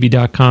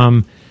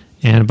 CDBaby.com,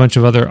 and a bunch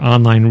of other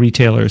online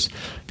retailers.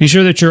 Be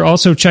sure that you're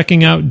also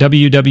checking out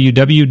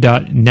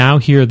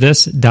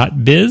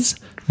www.nowhearthis.biz.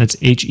 That's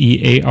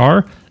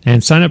HEAR.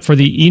 And sign up for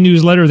the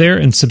e-newsletter there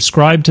and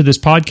subscribe to this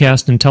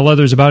podcast and tell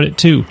others about it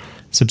too.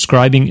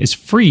 Subscribing is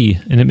free,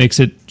 and it makes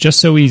it just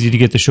so easy to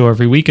get the show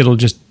every week. It'll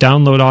just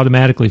download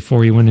automatically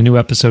for you when a new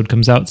episode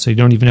comes out, so you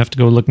don't even have to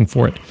go looking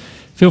for it.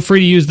 Feel free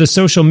to use the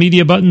social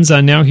media buttons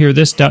on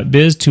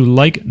nowhearthis.biz to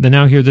like the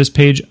Now Hear This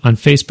page on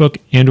Facebook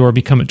and or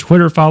become a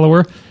Twitter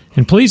follower.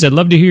 And please, I'd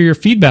love to hear your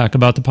feedback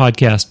about the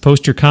podcast.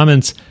 Post your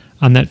comments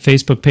on that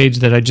Facebook page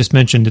that I just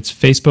mentioned. It's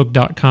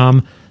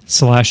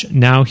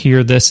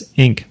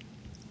facebook.com/nowhearthisinc.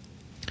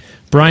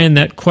 Brian,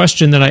 that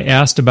question that I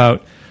asked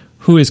about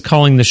who is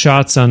calling the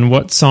shots on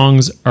what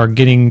songs are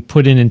getting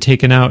put in and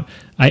taken out,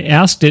 I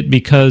asked it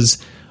because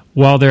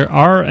while there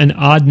are an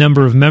odd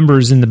number of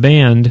members in the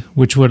band,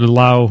 which would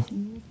allow,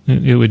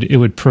 it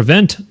would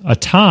prevent a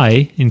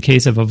tie in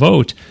case of a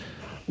vote,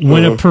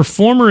 when a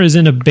performer is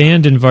in a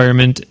band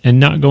environment and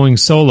not going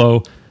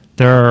solo,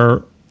 there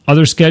are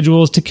other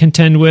schedules to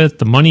contend with,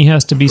 the money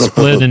has to be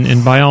split,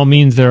 and by all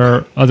means there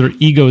are other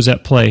egos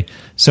at play.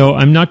 So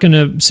I'm not going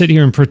to sit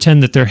here and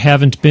pretend that there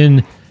haven't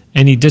been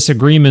any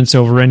disagreements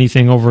over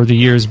anything over the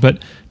years, but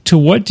to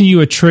what do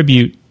you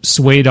attribute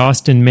Suede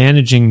Austin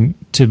managing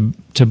to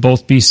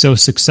both be so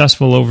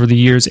successful over the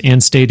years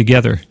and stay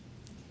together?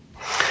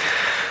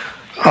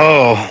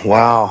 Oh,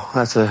 wow.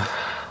 That's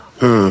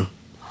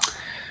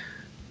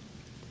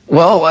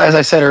Well, as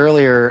I said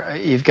earlier,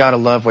 you've got to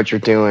love what you're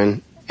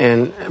doing.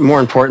 And more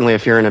importantly,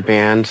 if you're in a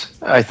band,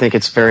 I think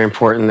it's very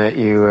important that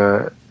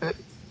you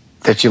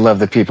love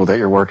the people that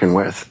you're working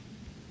with.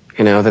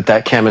 You know,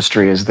 that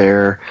chemistry is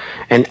there.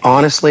 And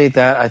honestly,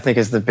 that I think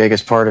is the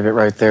biggest part of it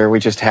right there. We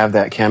just have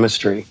that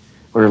chemistry.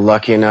 We're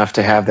lucky enough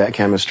to have that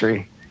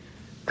chemistry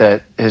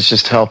that has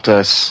just helped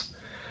us.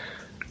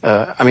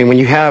 When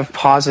you have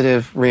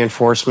positive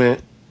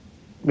reinforcement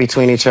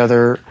between each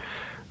other,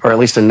 or at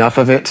least enough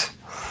of it,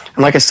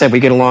 and like I said, we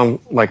get along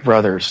like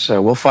brothers,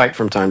 so we'll fight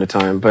from time to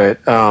time. But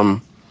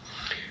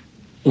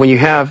when you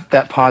have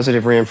that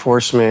positive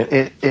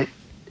reinforcement, it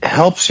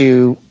helps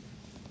you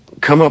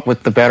come up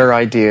with the better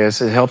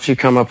ideas. It helps you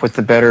come up with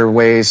the better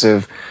ways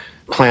of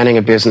planning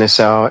a business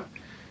out.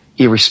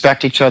 You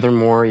respect each other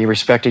more. You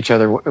respect each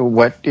other,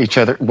 what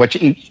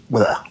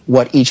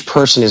each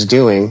person is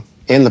doing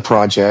in the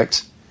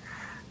project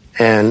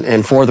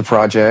and for the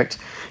project.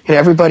 You know,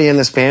 everybody in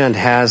this band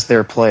has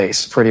their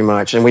place pretty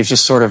much, and we've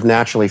just sort of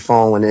naturally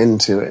fallen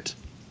into it.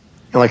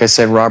 And like I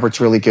said,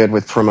 Robert's really good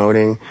with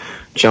promoting.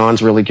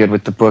 John's really good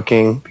with the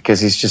booking because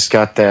he's just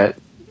got that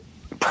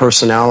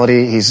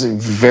personality. He's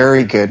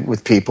very good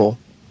with people.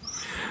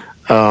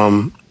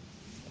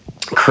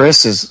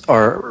 Chris is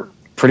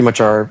pretty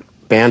much our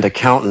band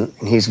accountant,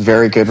 and he's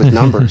very good with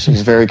numbers.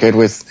 He's very good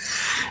with,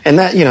 and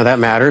that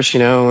matters,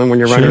 and when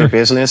you're running a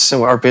business,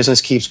 so our business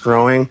keeps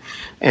growing,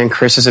 and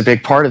Chris is a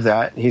big part of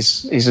that.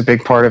 He's a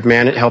big part of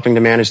helping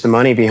to manage the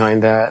money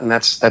behind that, and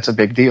that's a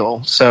big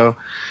deal. So,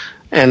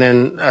 and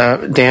then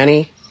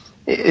Danny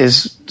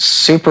is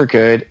super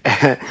good.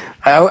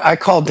 I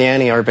call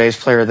Danny our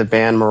bass player, the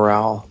band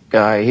morale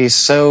guy.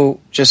 He's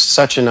just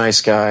such a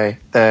nice guy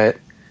that,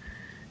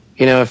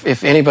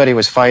 if anybody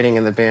was fighting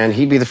in the band,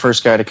 he'd be the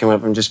first guy to come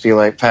up and just be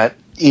like, pat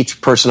each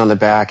person on the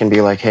back and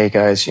be like, hey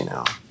guys,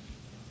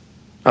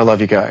 I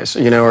love you guys,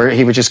 or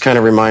he would just kind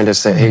of remind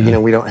us that, hey,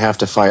 we don't have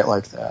to fight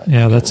like that.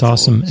 Yeah, that's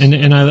awesome.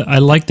 And I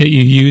like that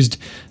you used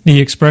the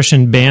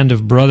expression band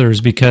of brothers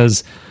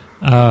because,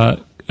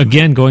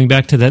 again, going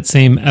back to that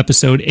same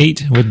episode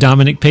 8 with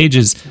Dominic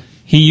Pages,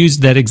 he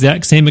used that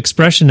exact same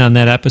expression on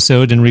that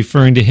episode in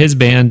referring to his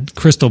band,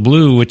 Crystal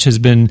Blue, which has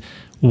been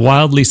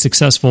wildly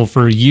successful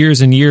for years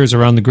and years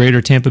around the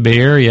greater Tampa Bay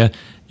area.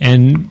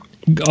 And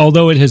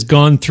although it has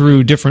gone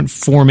through different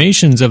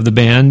formations of the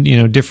band,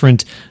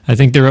 different, I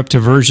think they're up to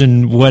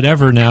version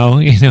whatever now,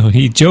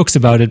 he jokes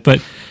about it,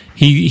 but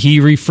he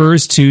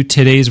refers to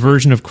today's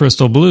version of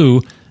Crystal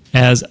Blue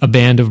as a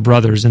band of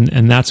brothers,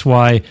 and that's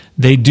why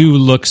they do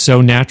look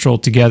so natural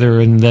together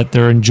and that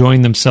they're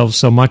enjoying themselves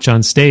so much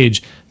on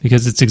stage,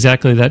 because it's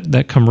exactly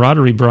that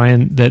camaraderie,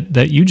 Brian,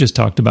 that you just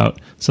talked about.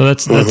 So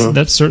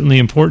that's certainly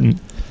important.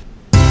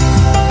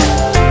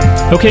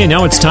 Okay,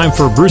 now it's time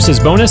for Bruce's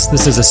Bonus.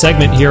 This is a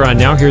segment here on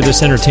Now Hear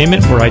This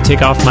Entertainment where I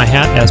take off my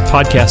hat as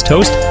podcast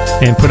host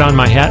and put on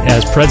my hat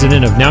as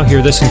president of Now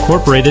Hear This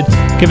Incorporated,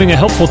 giving a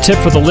helpful tip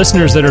for the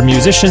listeners that are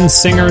musicians,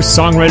 singers,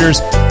 songwriters,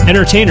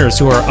 entertainers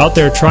who are out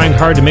there trying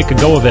hard to make a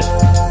go of it.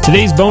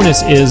 Today's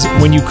bonus is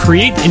when you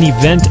create an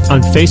event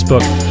on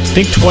Facebook,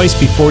 think twice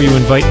before you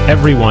invite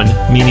everyone,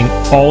 meaning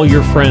all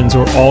your friends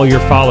or all your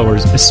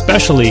followers,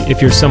 especially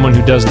if you're someone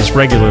who does this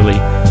regularly.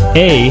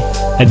 A,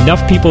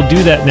 enough people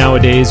do that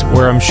nowadays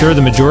where I'm sure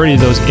the majority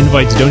of those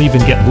invites don't even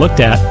get looked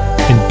at.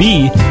 And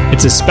B,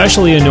 it's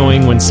especially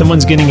annoying when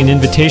someone's getting an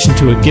invitation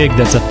to a gig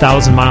that's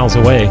 1,000 miles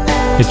away.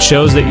 It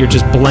shows that you're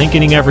just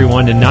blanketing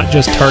everyone and not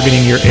just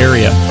targeting your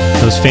area.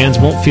 Those fans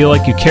won't feel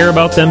like you care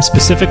about them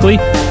specifically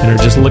and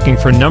are just looking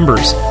for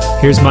numbers.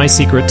 Here's my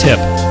secret tip.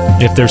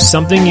 If there's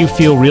something you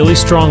feel really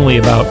strongly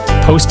about,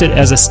 post it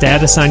as a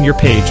status on your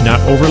page, not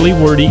overly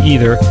wordy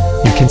either,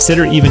 and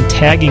consider even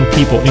tagging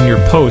people in your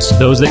post,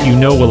 those that you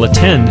know will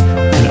attend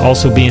and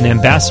also be an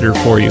ambassador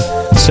for you.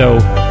 So,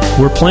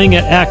 we're playing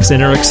at X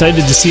and are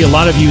excited to see a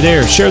lot of you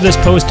there. Share this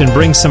post and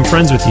bring some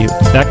friends with you,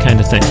 that kind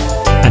of thing.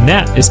 And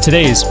that is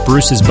today's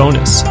Bruce's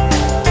Bonus.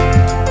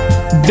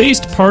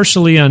 Based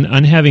partially on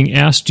having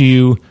asked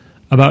you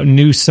about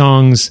new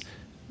songs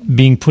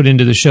being put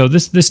into the show,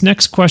 this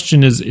next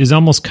question is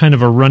almost kind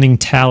of a running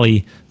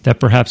tally that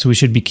perhaps we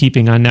should be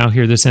keeping on Now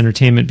Hear This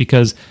Entertainment,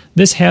 because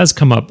this has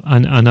come up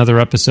on other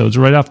episodes.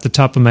 Right off the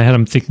top of my head,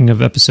 I'm thinking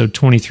of episode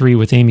 23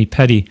 with Amy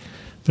Petty,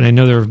 but I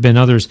know there have been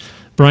others.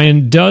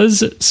 Brian,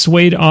 does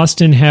Suede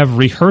Austin have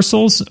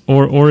rehearsals,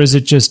 or is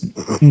it just,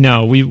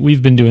 no,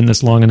 we've been doing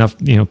this long enough,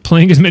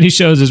 playing as many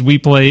shows as we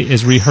play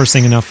is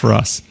rehearsing enough for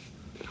us?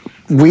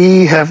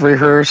 We have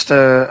rehearsed,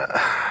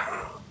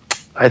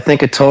 I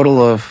think, a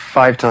total of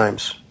 5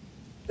 times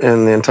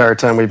in the entire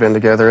time we've been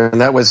together. And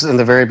that was in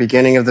the very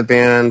beginning of the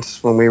band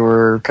when we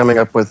were coming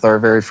up with our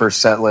very first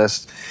set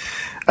list.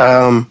 We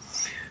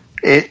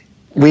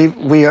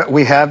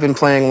have been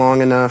playing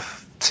long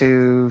enough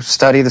to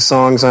study the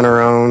songs on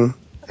our own,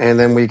 and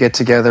then we get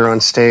together on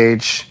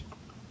stage,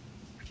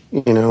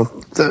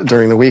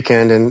 during the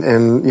weekend,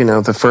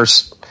 and the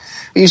first.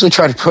 We usually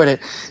try to put it.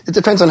 It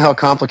depends on how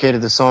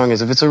complicated the song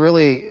is. If it's a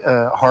really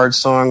hard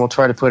song, we'll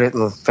try to put it in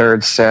the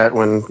third set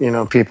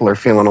when people are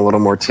feeling a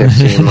little more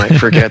tipsy and might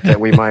forget that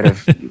we might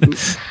have ended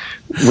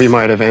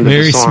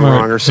the song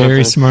wrong or something.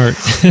 Very smart.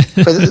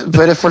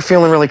 but if we're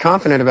feeling really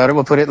confident about it,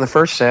 we'll put it in the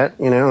first set.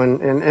 And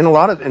a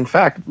lot of, in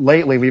fact,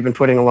 lately we've been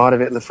putting a lot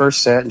of it in the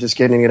first set and just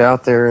getting it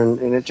out there.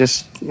 And it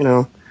just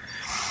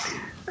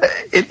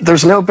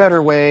there's no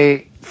better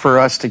way for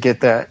us to get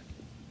that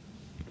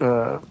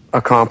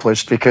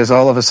accomplished, because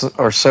all of us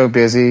are so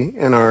busy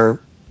in our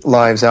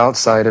lives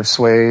outside of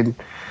Suede,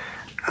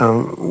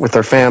 with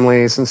our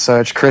families and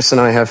such. Chris and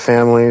I have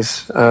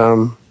families.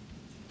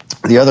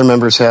 The other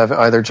members have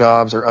either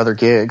jobs or other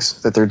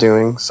gigs that they're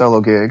doing,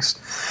 solo gigs.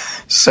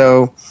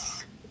 So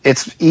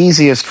it's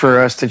easiest for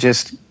us to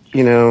just,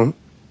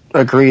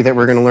 agree that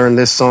we're going to learn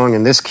this song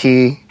in this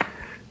key.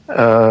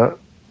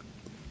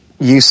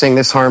 You sing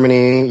this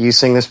harmony, you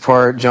sing this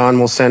part. John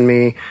will send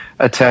me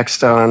a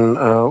text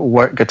on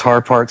what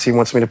guitar parts he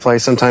wants me to play.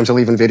 Sometimes he'll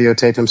even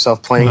videotape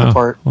himself playing the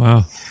part.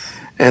 Wow.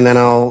 And then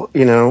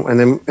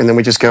and then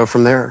we just go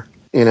from there,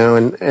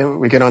 and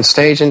we get on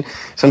stage, and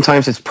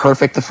sometimes it's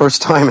perfect the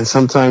first time, and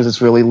sometimes it's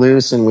really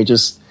loose, and we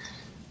just,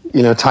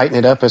 tighten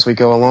it up as we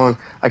go along.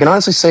 I can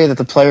honestly say that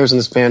the players in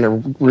this band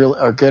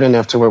are good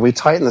enough to where we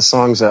tighten the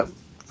songs up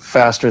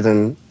faster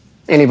than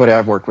anybody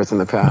I've worked with in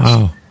the past.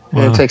 Wow.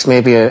 And it takes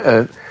maybe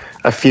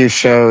a few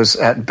shows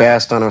at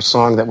best on a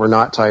song that we're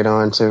not tight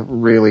on to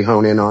really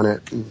hone in on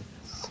it.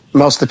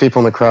 Most of the people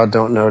in the crowd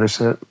don't notice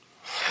it.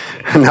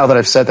 Now that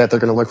I've said that, they're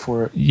going to look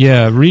for it.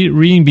 Yeah,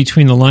 reading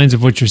between the lines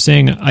of what you're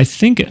saying, I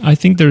think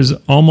there's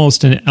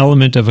almost an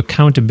element of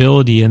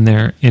accountability in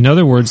there. In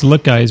other words,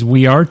 look, guys,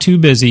 we are too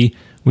busy.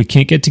 We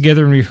can't get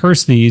together and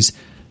rehearse these.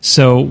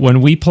 So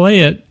when we play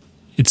it,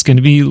 it's going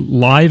to be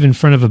live in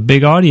front of a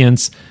big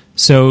audience.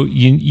 So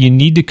you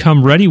need to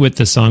come ready with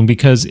the song,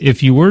 because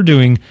if you were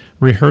doing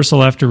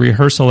rehearsal after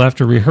rehearsal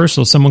after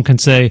rehearsal, someone can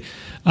say,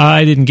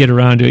 I didn't get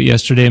around to it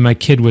yesterday, my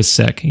kid was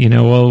sick.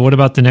 Well, what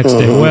about the next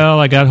day? Well,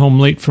 I got home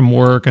late from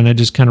work and I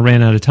just kind of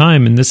ran out of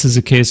time. And this is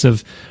a case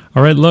of,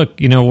 all right, look,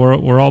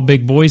 we're all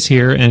big boys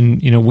here,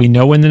 and we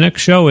know when the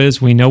next show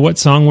is, we know what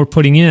song we're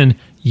putting in.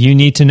 You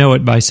need to know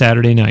it by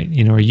Saturday night,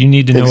 or you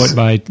need to know it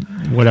by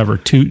whatever,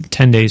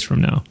 10 days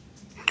from now.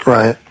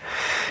 Right.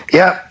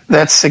 Yeah,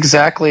 that's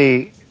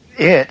exactly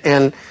it.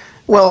 And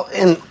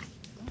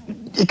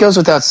it goes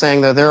without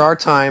saying, though, there are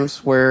times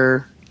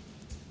where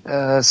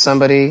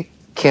somebody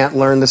can't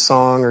learn the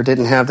song or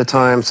didn't have the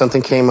time.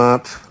 Something came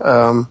up.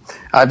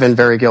 I've been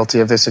very guilty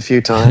of this a few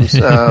times.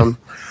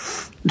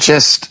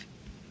 Just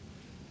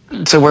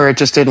to where it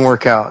just didn't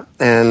work out.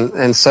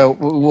 And so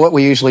what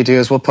we usually do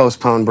is we'll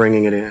postpone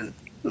bringing it in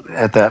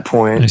at that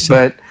point.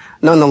 But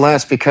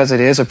nonetheless, because it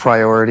is a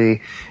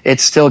priority,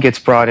 it still gets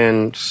brought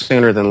in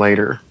sooner than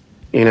later.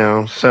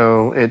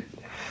 So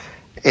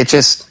it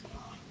just,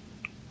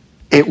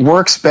 it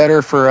works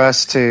better for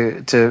us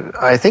to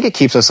I think it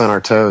keeps us on our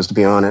toes, to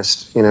be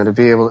honest, to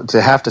be able to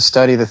have to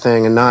study the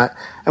thing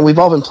and we've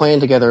all been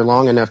playing together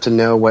long enough to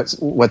know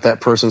what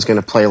that person's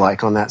going to play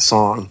like on that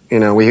song.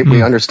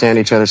 We understand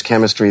each other's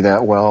chemistry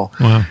that well.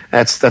 Wow.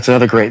 That's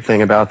another great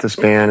thing about this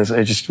band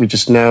is we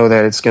just know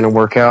that it's going to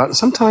work out. And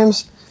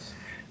sometimes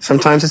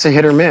it's a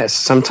hit or miss.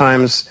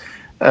 Sometimes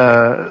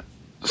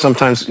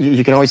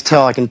you can always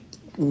tell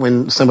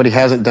when somebody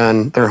hasn't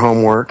done their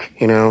homework,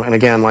 and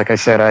again, like I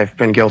said, I've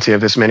been guilty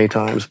of this many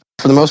times.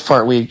 For the most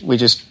part, we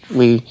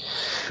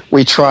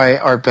try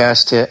our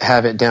best to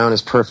have it down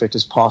as perfect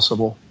as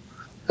possible,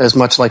 as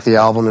much like the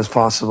album as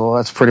possible.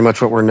 That's pretty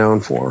much what we're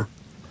known for.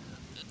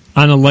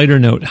 On a lighter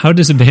note, how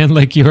does a band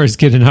like yours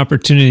get an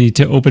opportunity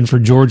to open for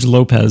George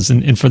Lopez?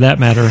 And for that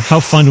matter, how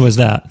fun was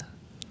that?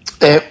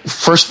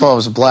 First of all, it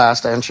was a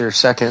blast. To answer your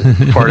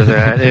second part of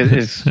that,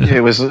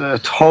 it was a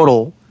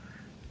total,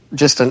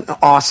 just an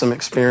awesome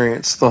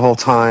experience the whole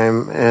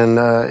time.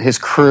 And his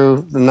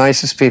crew, the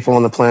nicest people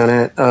on the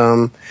planet.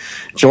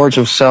 George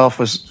himself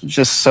was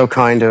just so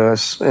kind to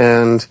us.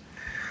 And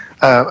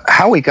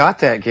how we got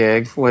that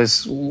gig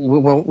was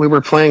we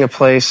were playing a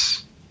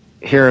place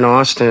here in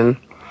Austin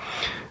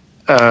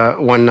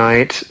one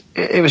night.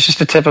 It was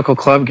just a typical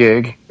club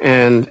gig,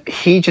 and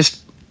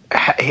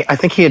I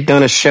think he had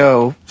done a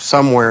show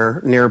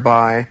somewhere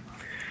nearby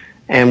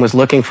and was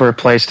looking for a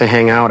place to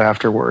hang out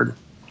afterward.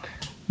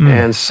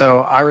 And so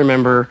I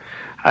remember,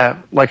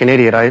 like an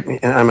idiot,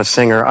 I'm a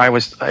singer. I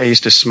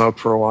used to smoke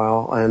for a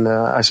while, and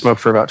I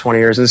smoked for about 20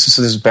 years. And this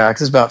is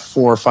about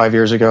 4 or 5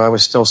 years ago. I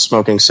was still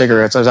smoking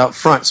cigarettes. I was out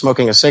front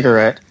smoking a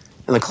cigarette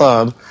in the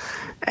club,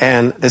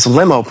 and this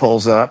limo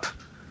pulls up,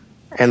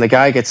 and the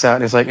guy gets out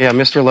and he's like, "Yeah,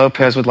 Mr.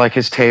 Lopez would like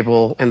his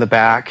table in the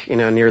back,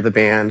 near the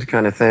band,"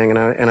 kind of thing.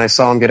 And I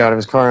saw him get out of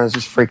his car, and I was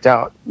just freaked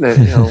out.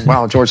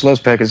 Wow, George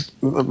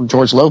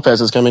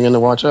Lopez is coming in to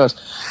watch us,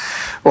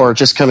 or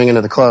just coming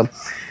into the club.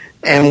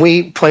 And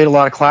we played a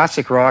lot of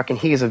classic rock, and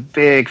he's a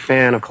big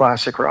fan of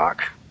classic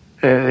rock.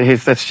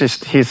 His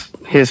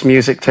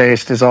music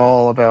taste is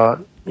all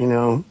about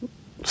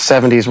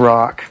 70s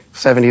rock,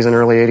 70s and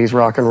early 80s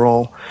rock and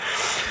roll.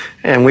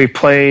 And we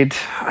played,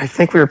 I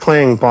think we were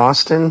playing a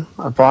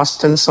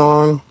Boston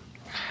song,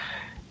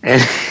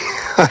 and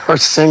our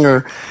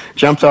singer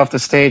jumped off the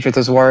stage with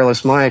his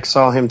wireless mic,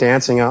 saw him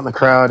dancing out in the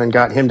crowd, and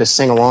got him to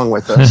sing along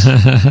with us.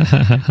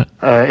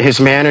 His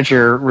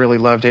manager really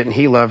loved it, and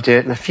he loved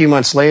it. And a few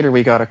months later,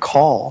 we got a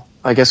call.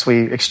 I guess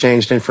we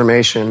exchanged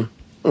information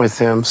with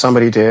him.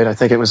 Somebody did. I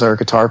think it was our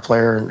guitar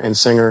player and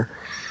singer.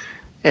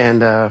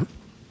 And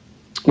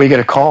we get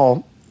a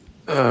call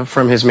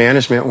from his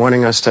management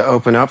wanting us to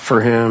open up for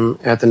him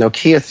at the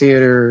Nokia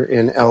Theatre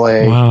in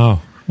L.A.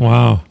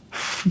 Wow.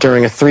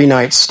 During a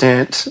 3-night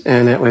stint,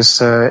 and it was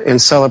in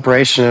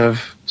celebration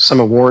of some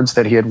awards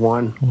that he had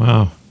won.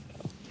 Wow.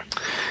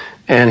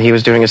 And he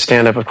was doing a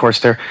stand-up, of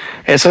course, there.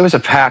 And so it was a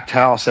packed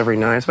house every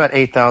night. It's about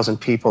 8,000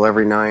 people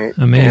every night.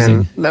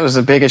 Amazing. And that was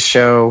the biggest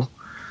show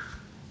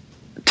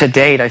to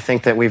date, I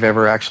think, that we've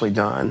ever actually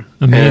done.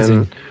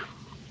 Amazing.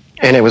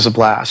 And it was a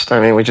blast.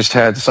 I mean, we just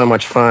had so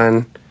much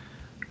fun.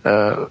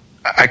 I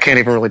can't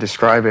even really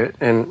describe it.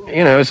 And,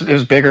 it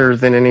was bigger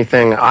than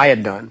anything I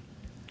had done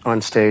on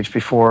stage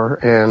before.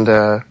 And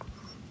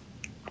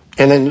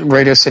then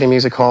Radio City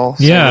Music Hall.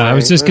 Yeah, I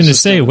was just going to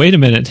say, wait a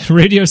minute.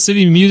 Radio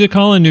City Music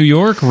Hall in New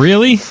York?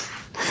 Really?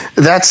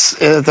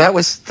 That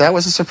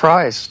was a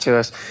surprise to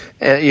us.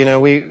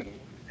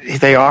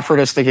 They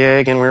offered us the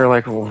gig, and we were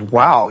like,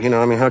 wow,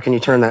 how can you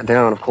turn that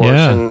down, of course?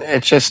 Yeah. And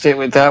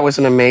that was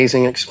an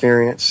amazing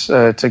experience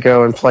to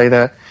go and play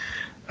that.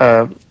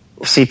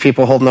 See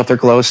people holding up their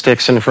glow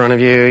sticks in front of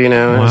you,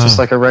 Wow. It was just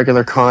like a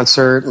regular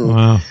concert. And,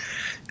 wow.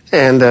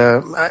 And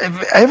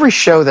every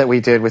show that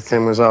we did with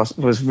him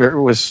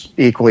was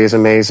equally as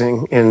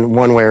amazing in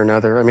one way or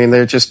another. I mean,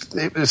 it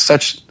was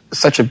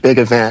such a big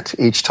event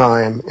each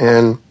time,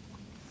 and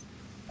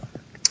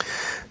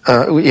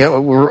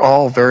we're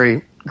all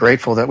very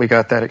grateful that we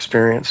got that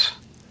experience.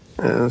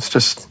 And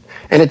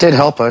it did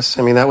help us.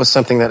 I mean, that was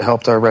something that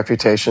helped our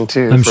reputation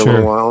too a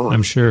little while.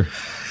 I'm sure.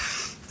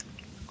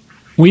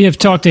 We have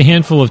talked a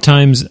handful of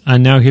times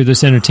on Now Hear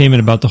This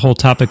Entertainment about the whole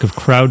topic of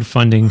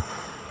crowdfunding.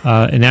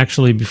 And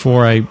actually,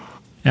 before I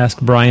ask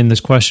Brian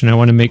this question, I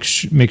want to make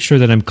sure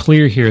that I'm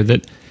clear here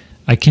that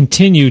I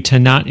continue to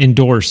not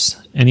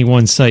endorse any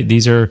one site.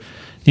 These are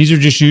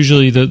just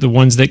usually the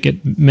ones that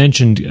get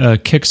mentioned,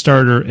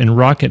 Kickstarter and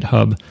Rocket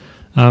Hub.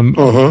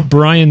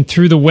 Brian,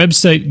 through the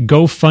website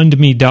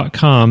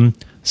GoFundMe.com,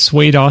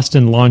 Suede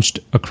Austin launched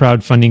a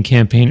crowdfunding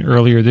campaign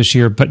earlier this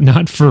year, but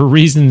not for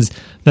reasons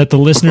that the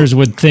listeners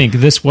would think.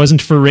 This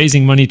wasn't for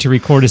raising money to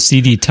record a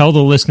CD. Tell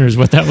the listeners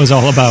what that was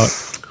all about.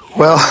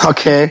 Well,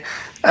 okay.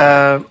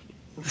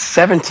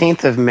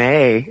 17th of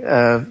May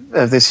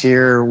of this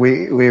year,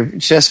 we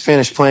just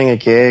finished playing a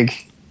gig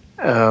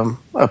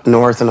up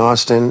north in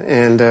Austin,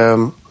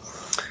 and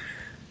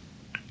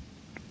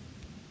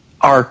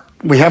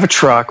we have a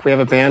truck. We have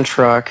a band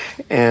truck,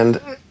 and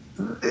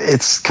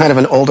it's kind of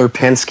an older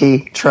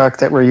Penske truck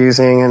that we're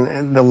using,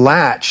 and the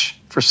latch,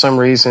 for some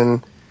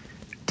reason,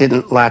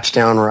 didn't latch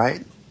down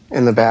right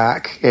in the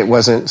back. It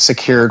wasn't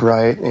secured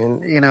right.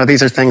 And,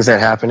 these are things that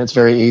happen. It's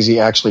very easy,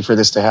 actually, for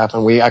this to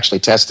happen. We actually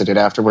tested it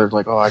afterward,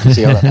 like, I can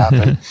see how that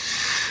happened.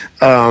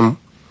 And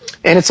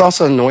it's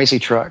also a noisy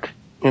truck.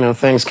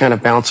 Things kind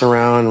of bounce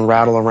around and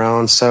rattle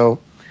around. So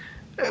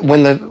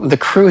when the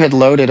crew had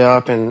loaded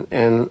up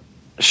and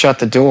shut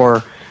the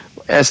door,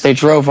 as they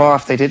drove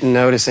off, they didn't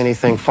notice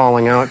anything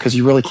falling out because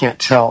you really can't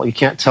tell. You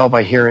can't tell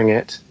by hearing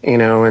it,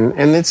 and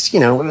it's,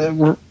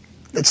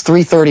 it's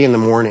 3:30 in the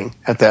morning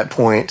at that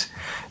point.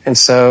 And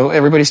so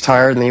everybody's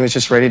tired, and he was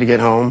just ready to get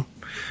home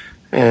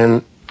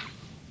and,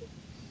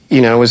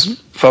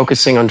 was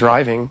focusing on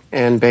driving.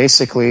 And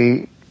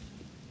basically,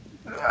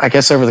 I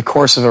guess over the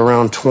course of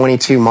around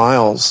 22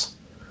 miles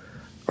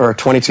or a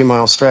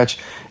 22-mile stretch,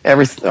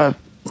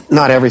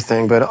 not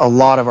everything, but a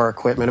lot of our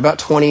equipment, about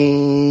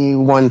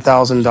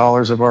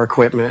 $21,000 of our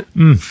equipment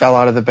fell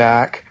out of the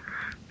back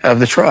of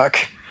the truck.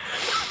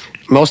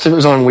 Most of it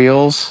was on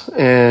wheels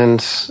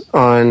and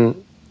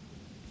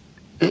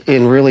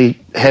in really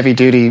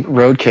heavy-duty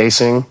road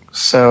casing.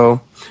 So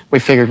we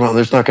figured,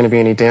 there's not going to be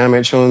any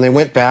damage. And when they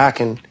went back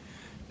and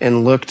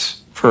looked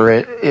for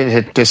it, it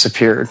had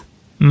disappeared,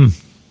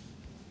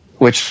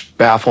 which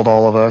baffled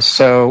all of us.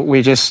 So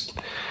we just...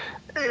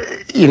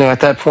 at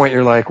that point,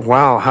 you're like,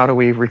 wow, how do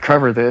we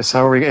recover this?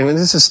 How are we? I mean,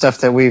 this is stuff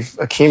that we've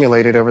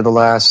accumulated over the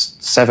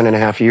last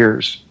 7.5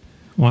 years.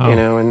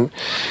 Wow.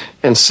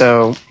 And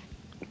so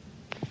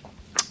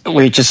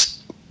we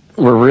just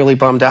were really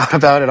bummed out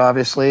about it,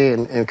 obviously,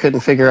 and couldn't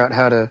figure out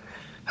how to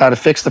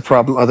fix the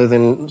problem other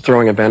than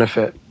throwing a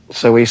benefit.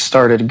 So we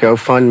started a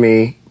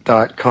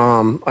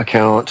GoFundMe.com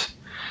account,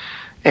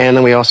 and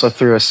then we also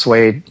threw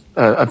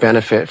a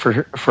benefit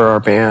for our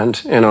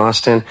band in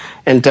Austin,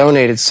 and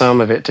donated some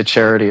of it to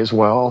charity as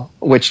well,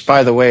 which,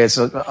 by the way,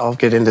 I'll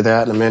get into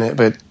that in a minute,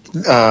 but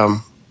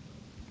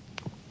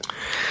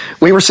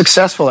we were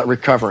successful at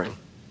recovering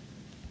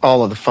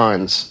all of the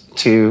funds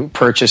to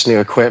purchase new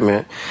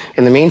equipment.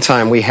 In the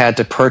meantime, we had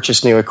to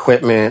purchase new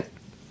equipment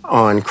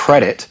on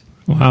credit.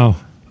 Wow.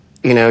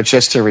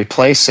 Just to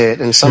replace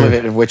it, and some of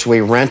it of which we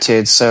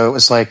rented. So it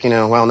was like,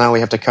 now we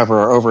have to cover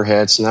our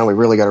overheads, so now we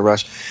really got to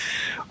rush.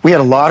 We had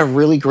a lot of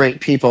really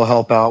great people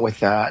help out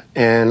with that.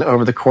 And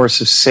over the course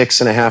of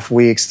 6.5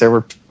 weeks, there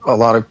were a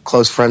lot of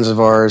close friends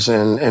of ours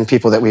and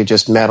people that we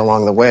just met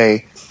along the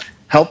way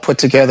helped put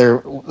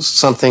together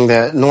something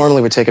that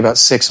normally would take about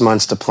 6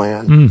 months to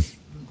plan.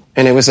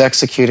 And it was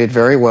executed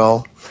very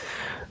well.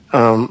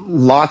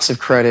 Lots of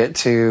credit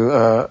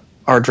to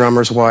our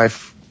drummer's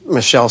wife,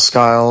 Michelle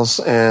Skiles,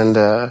 and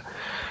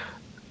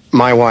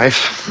my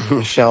wife,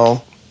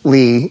 Michelle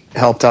Lee,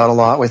 helped out a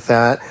lot with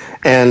that.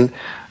 And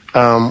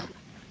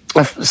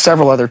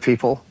several other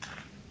people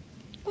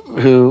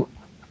who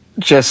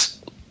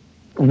just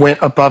went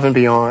above and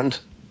beyond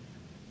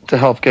to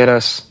help get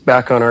us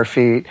back on our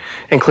feet,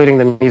 including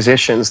the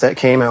musicians that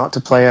came out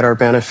to play at our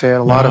benefit.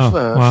 A lot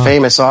of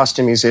famous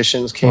Austin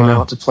musicians came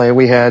out to play.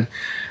 We had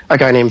a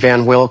guy named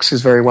Van Wilkes,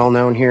 who's very well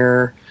known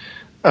here.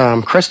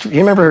 You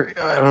remember,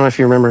 I don't know if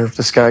you remember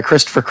this guy,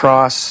 Christopher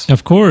Cross.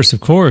 Of course.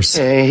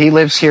 He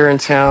lives here in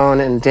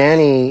town, and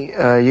Danny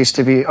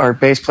our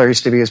bass player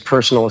used to be his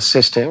personal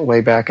assistant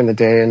way back in the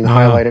day, in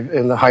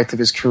the height of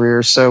his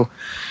career. So,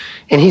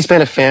 and he's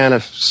been a fan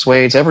of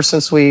Suede's ever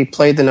since we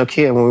played the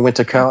Nokia when we went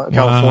to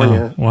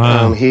California.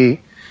 Wow. We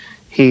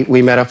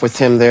met up with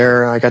him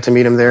there. I got to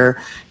meet him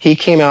there. He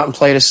came out and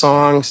played his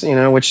songs,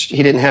 which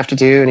he didn't have to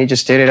do, and he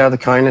just did it out of the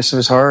kindness of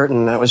his heart,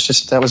 and that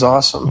was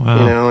awesome.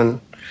 Wow. And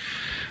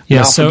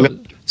yeah, so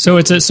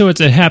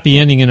it's a happy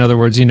ending. In other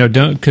words,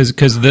 don't because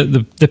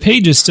the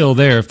page is still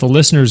there. If the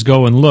listeners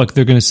go and look,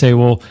 they're going to say,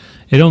 well,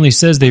 it only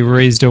says they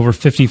raised over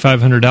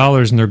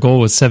 $5,500 and their goal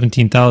was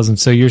 $17,000.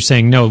 So you're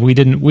saying no, we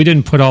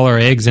didn't put all our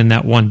eggs in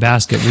that one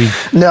basket.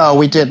 No,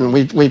 we didn't.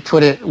 We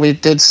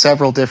did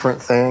several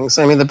different things.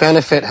 I mean, the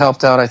benefit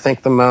helped out, I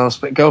think, the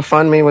most, but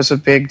GoFundMe was a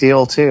big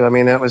deal too. I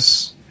mean, that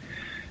was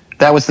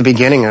the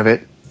beginning of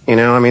it.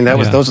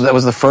 That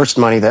was the first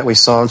money that we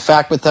saw. In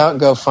fact, without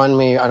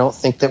GoFundMe, I don't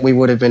think that we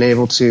would have been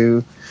able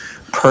to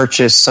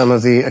purchase some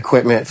of the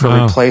equipment for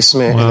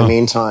replacement in the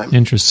meantime.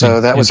 Interesting.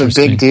 So that was a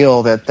big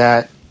deal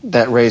that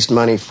raised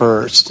money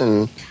first.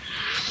 And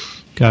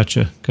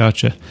Gotcha.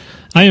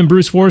 I am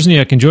Bruce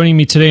Wozniak, and joining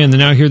me today on the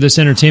Now Hear This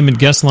Entertainment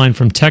guest line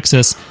from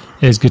Texas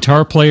is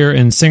guitar player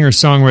and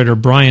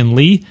singer-songwriter Brian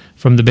Lee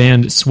from the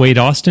band Suede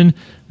Austin.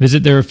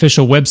 Visit their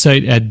official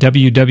website at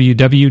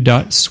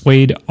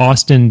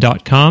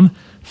www.suedeaustin.com.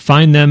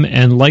 Find them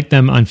and like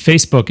them on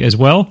Facebook as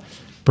well.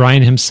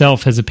 Brian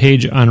himself has a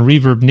page on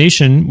Reverb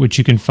Nation, which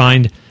you can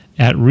find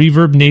at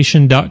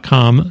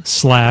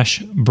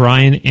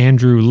reverbnation.com/Brian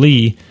Andrew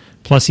Lee.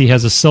 Plus, he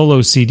has a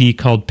solo CD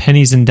called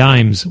Pennies and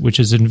Dimes, which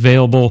is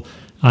available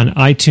on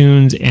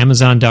iTunes,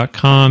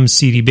 Amazon.com,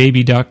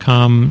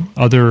 CDBaby.com,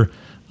 other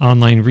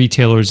online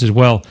retailers as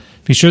well.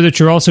 Be sure that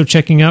you're also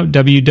checking out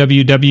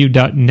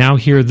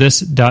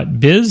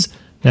www.nowhearthis.biz.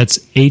 That's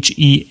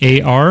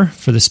HEAR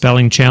for the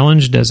spelling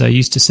challenged, as I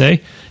used to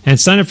say. And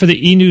sign up for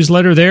the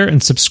e-newsletter there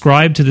and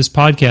subscribe to this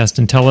podcast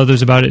and tell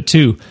others about it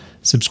too.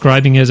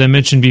 Subscribing, as I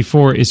mentioned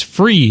before, is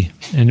free,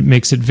 and it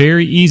makes it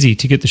very easy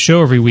to get the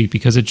show every week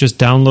because it just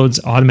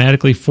downloads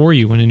automatically for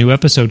you when a new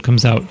episode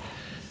comes out.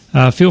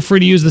 Feel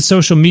free to use the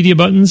social media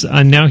buttons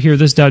on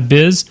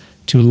nowhearthis.biz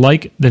to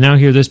like the Now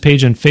Hear This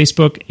page on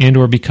Facebook and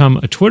or become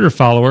a Twitter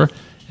follower.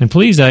 And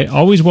please, I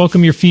always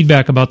welcome your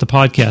feedback about the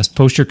podcast.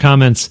 Post your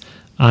comments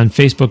on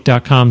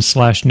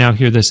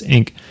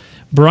facebook.com/nowhearthisinc.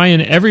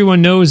 Brian,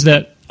 everyone knows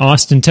that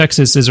Austin,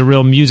 Texas is a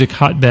real music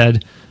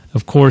hotbed.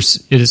 Of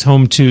course, it is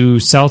home to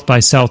South by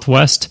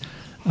Southwest.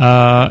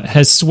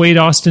 Has Suede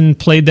Austin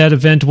played that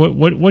event?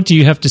 What do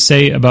you have to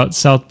say about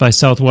South by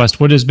Southwest?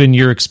 What has been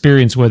your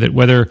experience with it,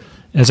 whether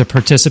as a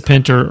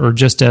participant or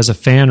just as a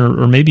fan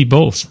or maybe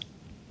both?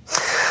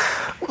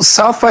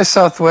 South by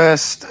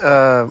Southwest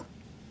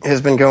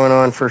has been going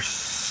on for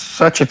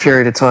such a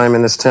period of time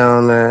in this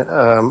town that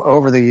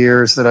over the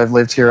years that I've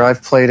lived here,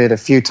 I've played it a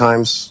few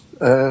times,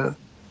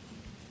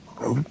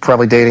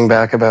 probably dating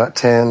back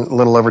about a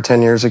little over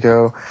 10 years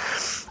ago.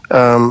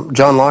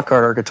 John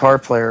Lockhart, our guitar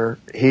player,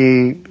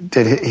 he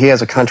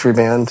has a country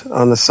band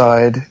on the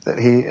side that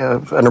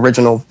an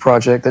original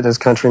project that does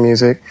country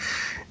music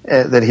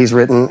that he's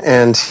written,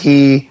 and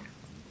he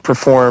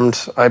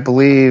performed, I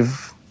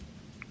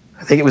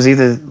think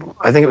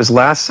it was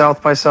last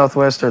South by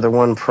Southwest or the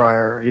one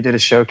prior. He did a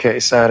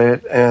showcase at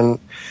it, and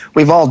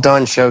we've all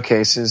done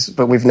showcases,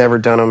 but we've never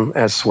done them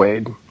as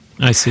Suede.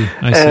 I see.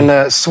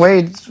 And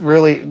Suede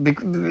really,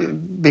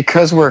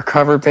 because we're a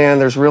cover band,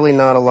 there's really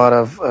not a lot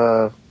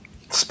of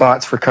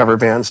spots for cover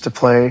bands to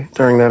play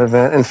during that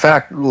event. In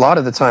fact, a lot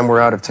of the time we're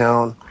out of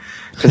town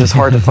because it's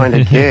hard to find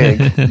a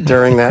gig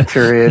during that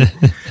period.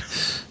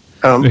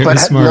 But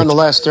smart.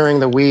 Nonetheless, during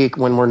the week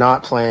when we're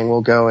not playing,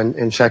 we'll go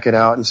and check it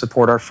out and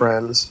support our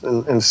friends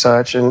and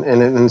such.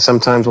 And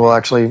sometimes we'll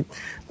actually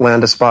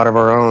land a spot of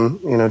our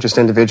own, just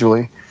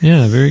individually.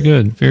 Yeah, very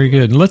good, very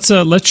good. Let's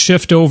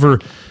shift over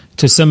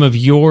to some of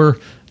your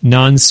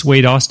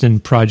non-Suede Austin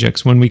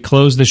projects. When we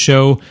close the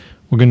show,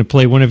 we're going to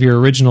play one of your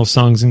original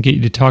songs and get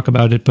you to talk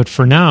about it. But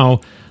for now,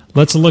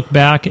 let's look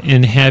back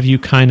and have you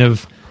kind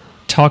of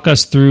talk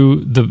us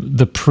through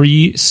the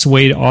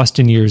pre-Suede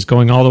Austin years,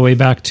 going all the way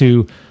back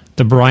to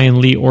the Brian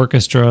Lee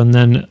Orchestra and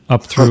then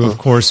up through, of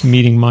course,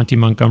 meeting Monty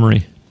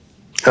Montgomery.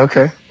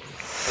 Okay.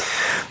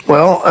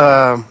 Well,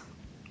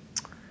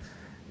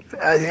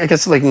 I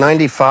guess like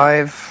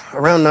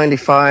around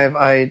 95,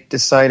 I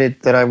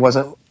decided that I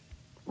wasn't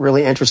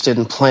really interested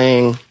in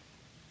playing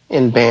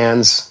in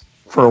bands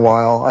for a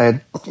while.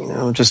 I'd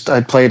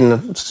played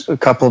in a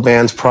couple of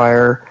bands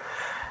prior,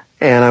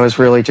 and I was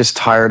really just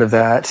tired of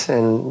that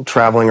and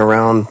traveling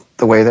around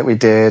the way that we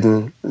did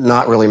and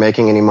not really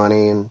making any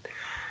money. And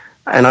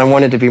I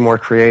wanted to be more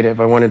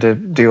creative. I wanted to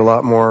do a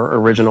lot more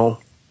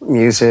original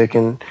music.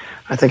 And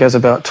I think I was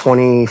about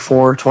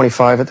 24,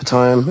 25 at the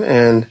time.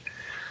 And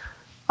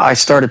I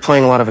started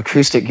playing a lot of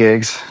acoustic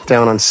gigs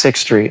down on 6th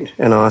Street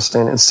in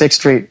Austin. And 6th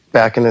Street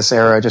back in this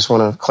era, I just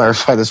want to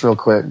clarify this real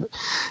quick,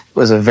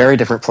 was a very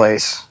different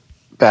place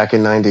back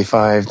in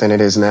 95 than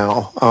it is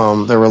now.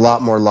 There were a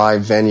lot more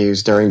live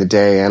venues during the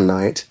day and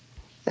night.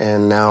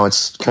 And now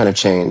it's kind of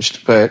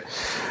changed. But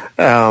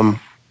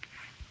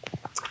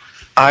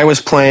I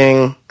was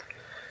playing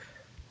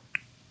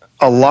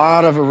a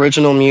lot of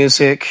original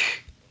music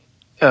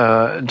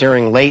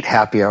during late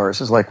happy hours,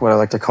 is like what I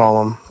like to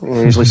call them.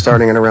 Usually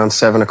starting at around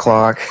 7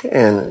 o'clock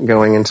and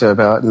going into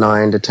about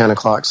 9 to 10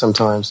 o'clock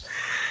sometimes.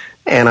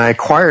 And I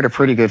acquired a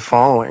pretty good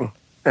following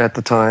at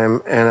the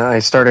time, and I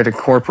started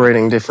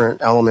incorporating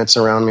different elements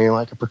around me,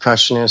 like a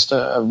percussionist.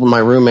 My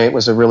roommate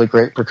was a really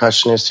great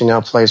percussionist. He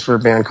now plays for a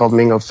band called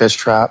Mingo Fish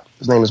Trap.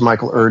 His name is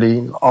Michael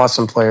Erdy,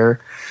 awesome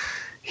player.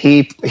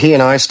 He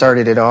and I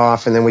started it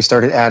off, and then we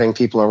started adding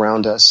people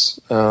around us.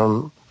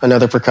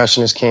 Another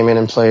percussionist came in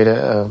and played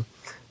an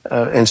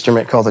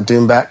instrument called the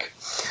doombek,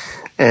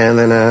 and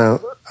then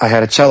I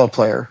had a cello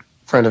player,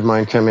 a friend of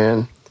mine, come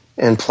in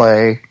and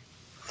play.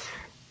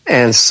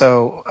 And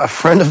so a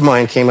friend of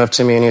mine came up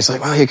to me and he's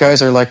like, "Wow, you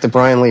guys are like the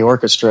Brian Lee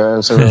Orchestra."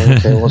 And so we're like,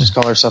 okay, we'll just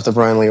call ourselves the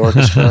Brian Lee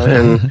Orchestra.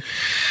 And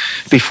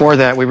before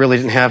that, we really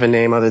didn't have a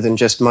name other than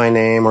just my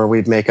name, or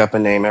we'd make up a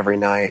name every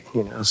night,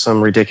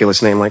 some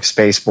ridiculous name like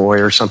Space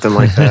Boy or something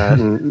like that.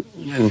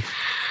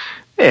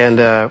 and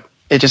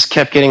it just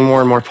kept getting more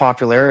and more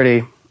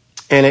popularity.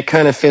 And it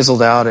kind of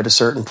fizzled out at a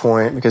certain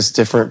point because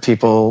different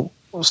people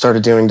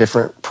started doing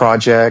different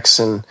projects,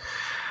 and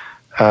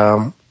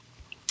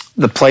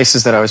the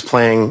places that I was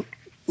playing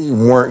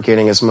weren't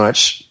getting as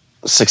much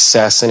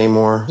success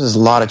anymore. There's a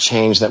lot of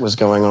change that was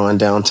going on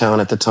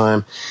downtown at the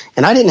time,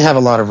 and I didn't have a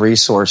lot of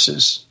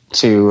resources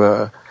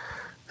to.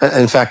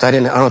 In fact, I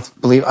did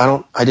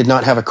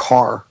not have a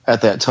car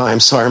at that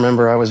time, so I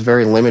remember I was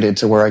very limited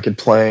to where I could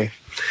play.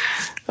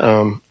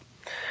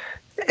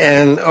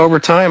 And over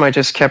time, I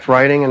just kept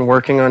writing and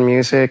working on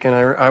music, and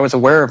I was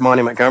aware of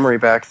Monty Montgomery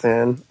back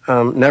then.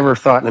 Never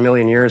thought in a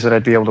million years that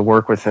I'd be able to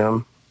work with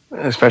him,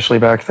 especially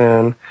back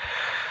then.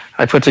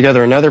 I put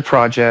together another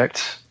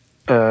project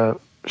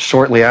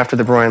shortly after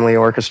the Brian Lee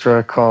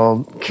Orchestra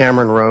called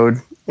Cameron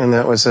Road, and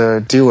that was a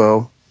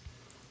duo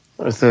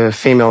with a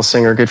female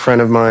singer, a good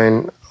friend of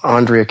mine,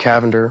 Andrea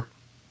Cavender.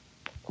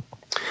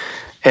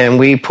 And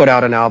we put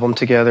out an album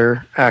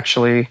together,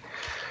 actually.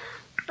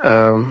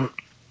 And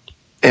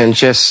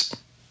just,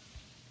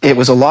 it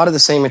was a lot of the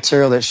same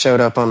material that showed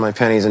up on my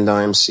Pennies and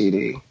Dimes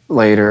CD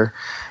later.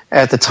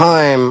 At the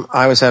time,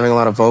 I was having a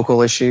lot of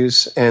vocal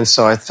issues, and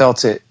so I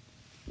felt it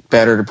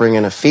better to bring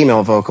in a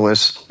female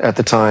vocalist at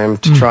the time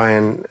to try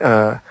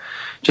and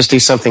just do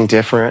something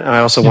different. I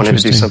also wanted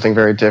to do something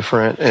very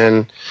different.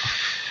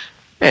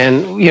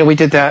 And we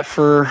did that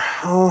for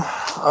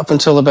up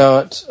until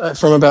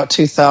from about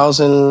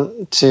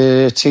 2000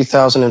 to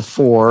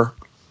 2004.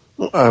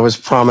 I was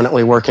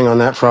prominently working on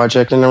that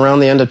project, and around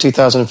the end of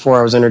 2004,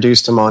 I was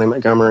introduced to Monty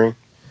Montgomery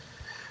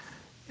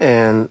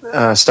and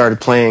started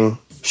playing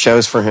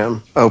shows for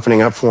him,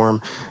 opening up for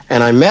him.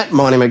 And I met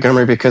Monty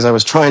Montgomery because I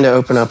was trying to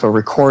open up a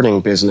recording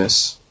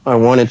business. I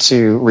wanted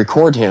to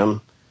record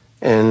him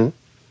and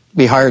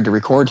be hired to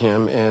record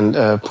him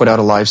and put out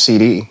a live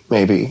CD,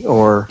 maybe,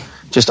 or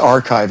just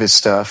archive his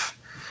stuff.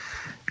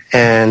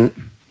 And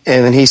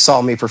then he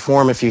saw me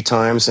perform a few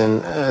times,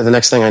 and the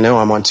next thing I know,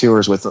 I'm on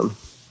tours with him.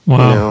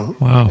 Wow.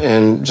 Wow.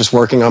 And just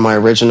working on my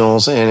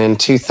originals. And in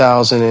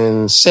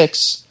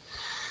 2006,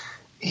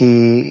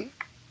 he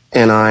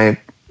and I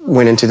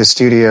went into the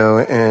studio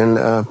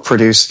and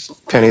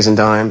produced Pennies and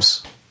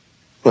Dimes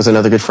with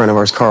another good friend of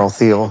ours, Carl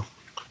Thiel.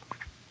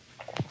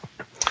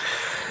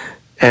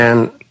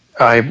 And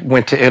I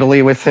went to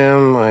Italy with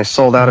him. I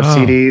sold out of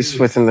CDs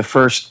within the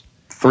first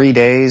 3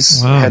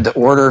 days. Wow. Had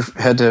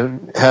to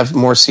have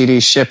more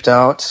CDs shipped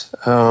out.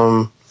 It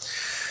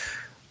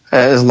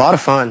was a lot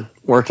of fun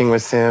working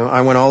with him.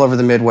 I went all over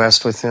the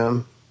Midwest with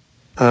him.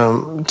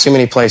 Too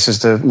many places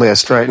to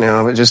list right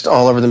now, but just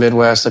all over the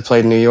Midwest. I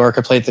played in New York.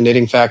 I played at the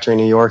Knitting Factory in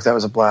New York. That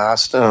was a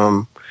blast.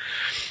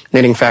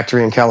 Knitting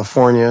Factory in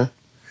California.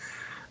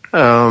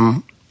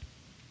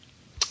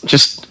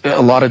 Just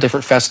a lot of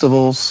different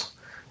festivals.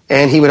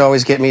 And he would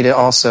always get me to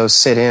also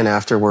sit in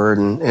afterward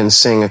and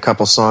sing a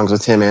couple songs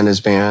with him and his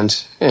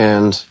band.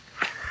 And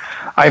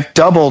I've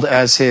doubled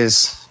as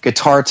his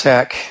guitar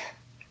tech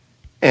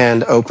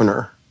and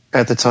opener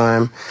at the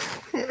time,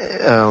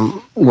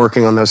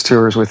 working on those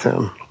tours with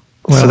him.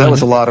 Well, so that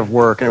was a lot of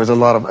work, and it was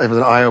an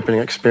eye-opening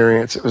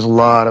experience. It was a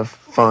lot of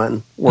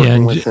fun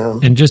working with him.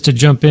 And just to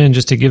jump in,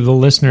 just to give the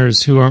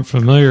listeners who aren't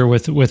familiar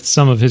with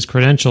some of his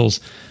credentials,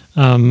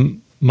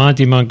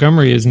 Monty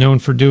Montgomery is known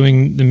for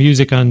doing the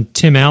music on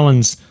Tim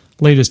Allen's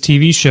latest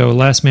TV show,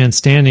 Last Man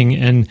Standing,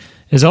 and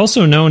is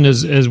also known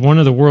as one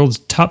of the world's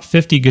top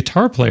 50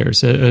 guitar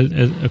players,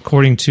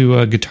 according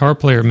to Guitar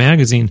Player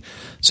magazine.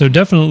 So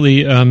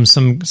definitely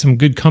some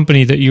good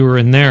company that you were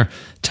in there.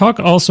 Talk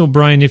also,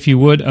 Brian, if you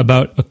would,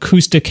 about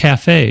Acoustic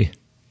Cafe.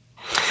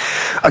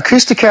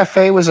 Acoustic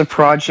Cafe was a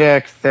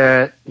project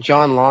that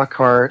John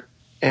Lockhart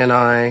and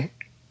I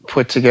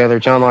put together.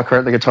 John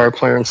Lockhart, the guitar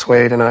player in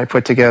Suede, and I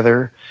put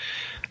together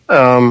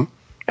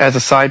as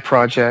a side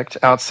project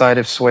outside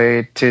of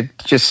Suede to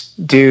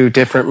just do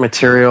different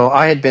material.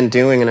 I had been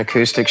doing an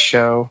acoustic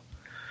show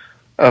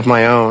of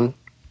my own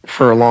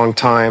for a long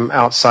time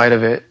outside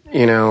of it,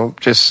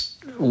 just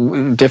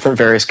different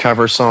various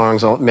cover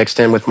songs all mixed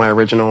in with my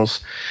originals,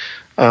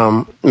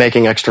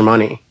 making extra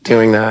money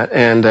doing that.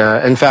 And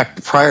in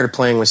fact, prior to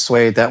playing with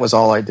Suede, that was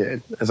all I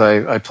did, as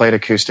I played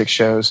acoustic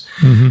shows.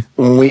 Mm-hmm.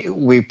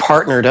 When we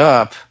partnered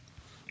up,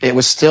 it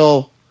was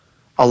still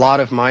a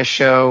lot of my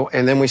show,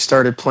 and then we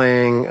started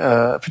playing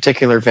a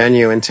particular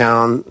venue in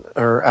town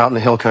or out in the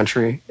hill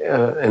country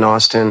in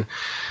Austin,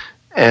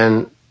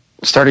 and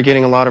started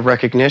getting a lot of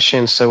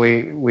recognition. So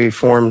we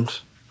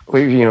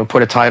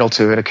put a title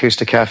to it,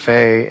 Acoustic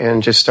Cafe,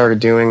 and just started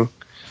doing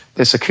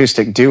this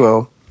acoustic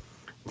duo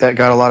that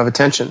got a lot of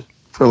attention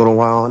for a little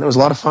while, and it was a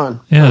lot of fun.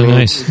 Yeah,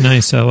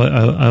 nice.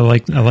 I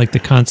like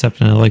the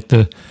concept, and I like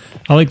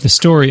the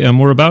story.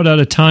 We're about out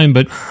of time,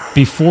 but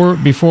before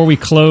we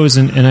close,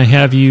 and I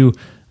have you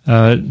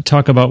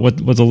talk about what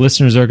the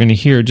listeners are going to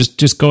hear,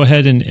 just go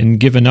ahead and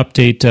give an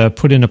update,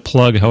 put in a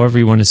plug, however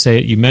you want to say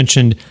it. You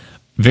mentioned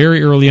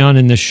very early on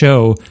in the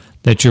show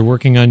that you're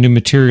working on new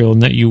material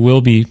and that you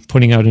will be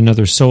putting out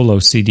another solo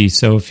CD.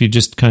 So if you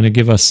just kind of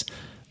give us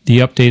the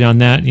update on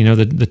that,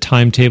 the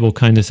timetable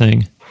kind of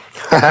thing.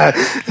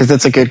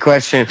 That's a good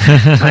question.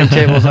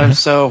 Timetables, I'm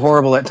so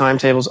horrible at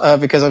timetables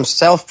because I'm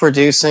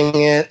self-producing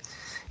it.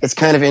 It's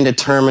kind of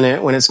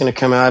indeterminate when it's going to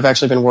come out. I've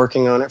actually been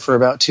working on it for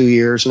about 2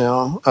 years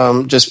now,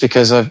 just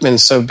because I've been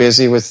so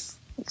busy with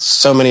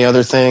so many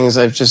other things.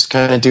 I just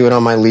kind of do it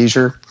on my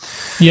leisure.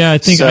 Yeah, I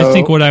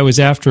think what I was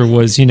after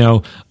was,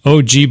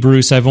 gee,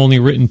 Bruce, I've only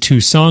written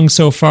 2 songs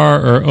so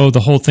far, or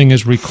the whole thing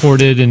is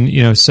recorded,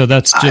 and so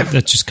that's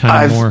just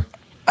kind of more.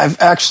 I've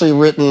actually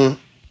written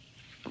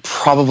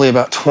probably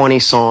about 20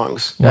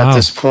 songs at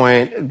this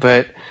point,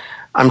 but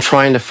I'm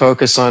trying to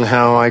focus on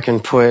how I can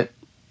put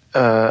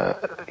a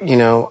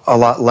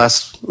lot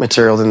less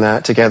material than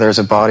that together as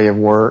a body of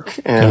work.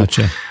 And,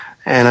 gotcha.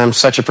 And I'm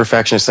such a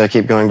perfectionist that I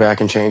keep going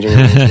back and changing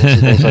and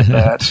things like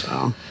that.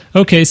 So.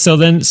 Okay, so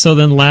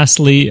then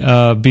lastly,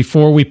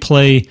 before we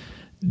play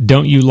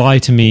Don't You Lie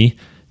to Me,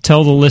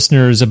 tell the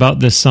listeners about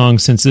this song,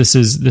 since this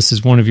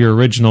is one of your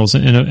originals,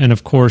 and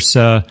of course,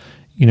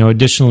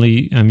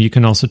 additionally, you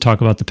can also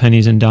talk about the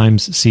Pennies and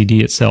Dimes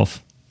CD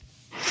itself.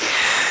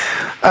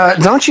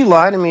 Don't You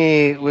Lie to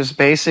Me was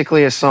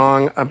basically a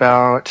song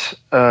about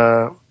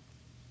a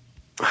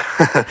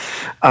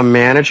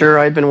manager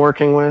I'd been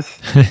working with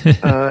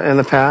in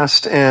the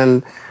past,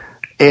 and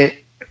it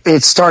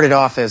started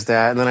off as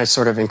that, and then I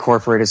sort of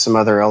incorporated some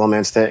other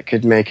elements that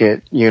could make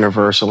it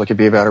universal. It could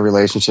be about a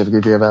relationship, it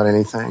could be about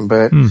anything,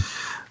 but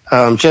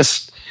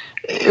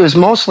it was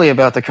mostly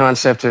about the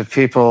concept of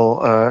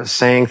people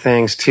saying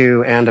things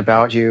to and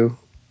about you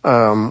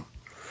that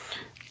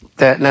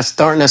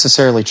aren't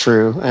necessarily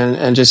true,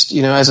 and just,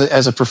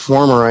 as a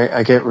performer,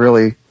 I get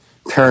really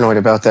paranoid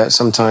about that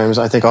sometimes.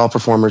 I think all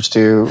performers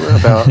do,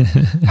 about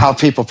how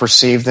people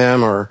perceive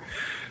them or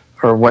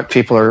what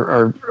people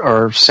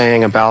are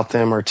saying about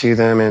them or to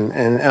them,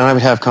 and I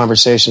would have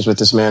conversations with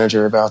this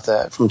manager about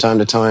that from time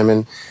to time,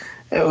 and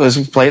it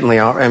was blatantly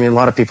out. I mean, a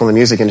lot of people in the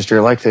music industry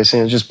are like this,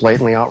 and it's just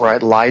blatantly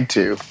outright lied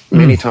to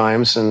many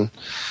times, and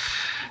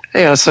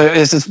so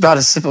it's about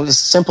as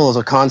simple as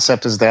a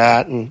concept as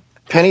that. And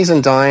Pennies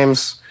and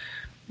Dimes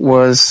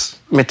was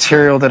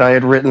material that I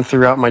had written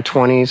throughout my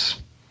 20s.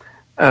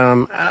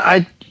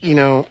 I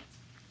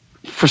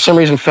for some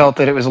reason felt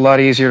that it was a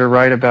lot easier to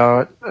write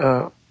about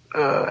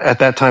at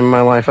that time in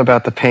my life,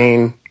 about the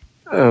pain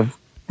of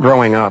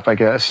growing up, I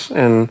guess.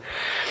 And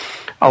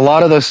a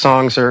lot of those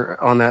songs are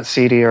on that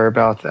CD are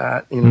about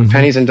that.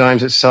 Pennies and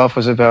Dimes itself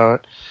was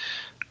about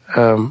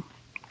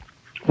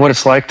what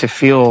it's like to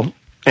feel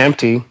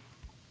empty,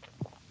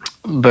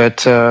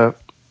 but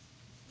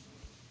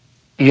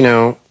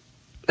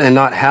and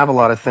not have a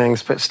lot of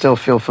things, but still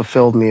feel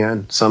fulfilled in the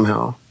end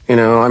somehow.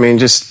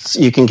 Just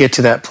you can get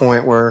to that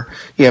point where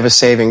you have a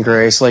saving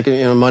grace. Like,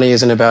 money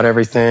isn't about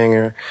everything,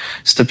 or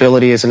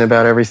stability isn't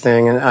about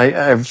everything. And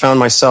I've found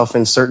myself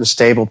in certain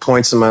stable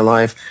points in my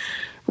life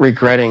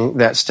regretting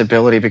that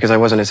stability because I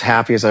wasn't as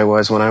happy as I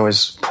was when I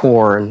was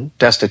poor and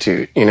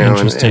destitute, and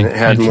it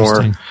had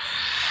more.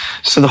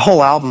 So the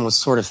whole album was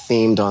sort of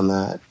themed on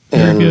that.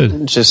 Very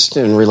good. Just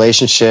in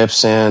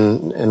relationships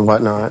and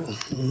whatnot.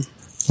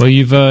 Well,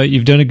 you've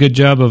done a good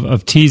job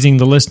of teasing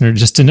the listener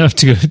just enough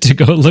to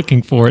go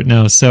looking for it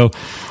now. So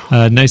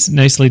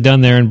nicely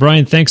done there. And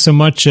Brian, thanks so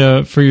much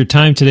for your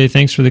time today.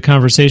 Thanks for the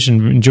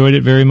conversation. Enjoyed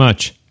it very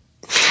much.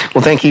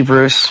 Well, thank you,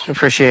 Bruce.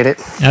 Appreciate it.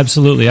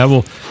 Absolutely. I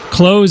will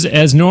close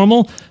as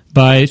normal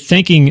by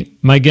thanking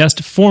my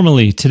guest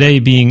formally today,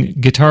 being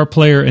guitar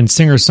player and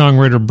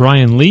singer-songwriter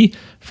Brian Lee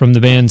from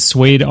the band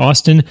Suede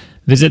Austin.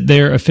 Visit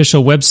their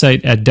official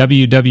website at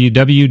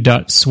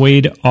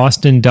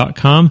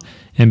www.suedeaustin.com,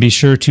 and be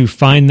sure to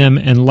find them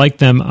and like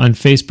them on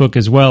Facebook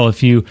as well.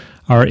 If you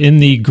are in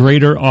the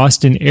greater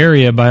Austin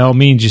area, by all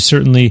means, you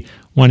certainly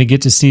want to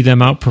get to see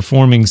them out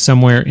performing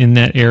somewhere in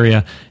that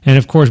area. And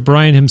of course,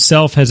 Brian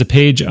himself has a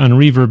page on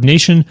Reverb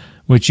Nation,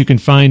 which you can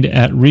find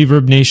at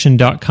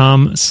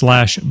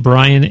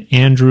reverbnation.com/Brian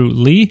Andrew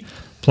Lee.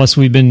 Plus,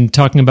 we've been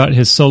talking about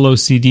his solo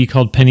CD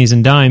called Pennies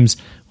and Dimes,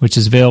 which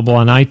is available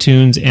on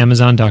iTunes,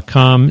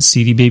 Amazon.com,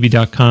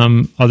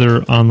 CDBaby.com,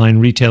 other online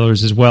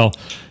retailers as well.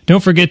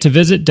 Don't forget to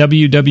visit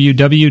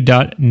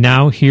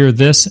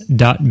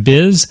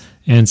www.nowhearthis.biz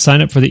and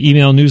sign up for the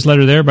email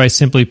newsletter there by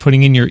simply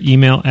putting in your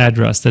email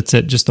address. That's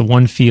it, just the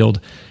one field.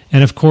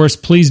 And of course,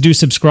 please do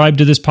subscribe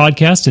to this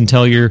podcast and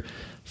tell your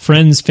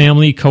friends,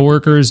 family,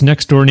 coworkers,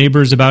 next-door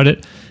neighbors about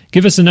it.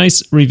 Give us a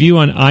nice review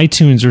on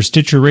iTunes or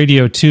Stitcher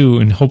Radio too,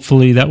 and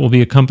hopefully that will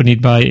be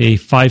accompanied by a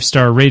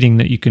 5-star rating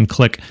that you can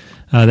click.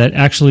 That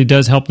actually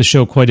does help the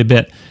show quite a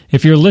bit.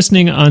 If you're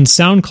listening on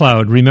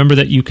SoundCloud, remember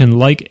that you can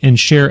like and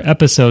share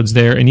episodes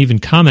there and even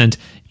comment,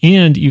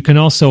 and you can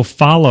also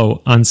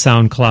follow on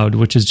SoundCloud,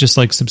 which is just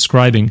like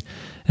subscribing.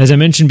 As I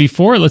mentioned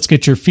before, let's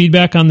get your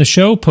feedback on the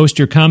show. Post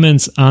your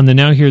comments on the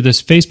Now Hear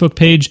This Facebook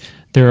page.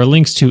 There are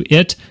links to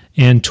it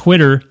and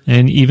Twitter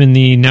and even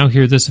the Now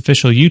Hear This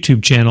official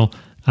YouTube channel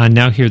on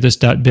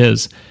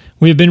nowhearthis.biz.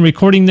 We have been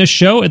recording this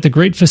show at the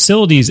great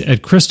facilities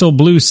at Crystal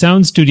Blue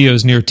Sound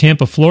Studios near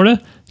Tampa, Florida.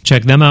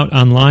 Check them out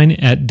online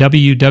at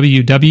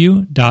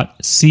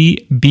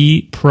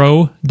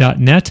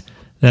www.cbpro.net.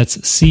 That's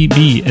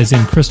CB as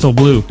in Crystal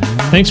Blue.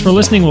 Thanks for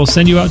listening. We'll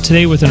send you out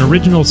today with an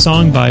original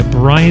song by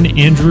Brian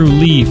Andrew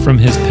Lee from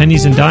his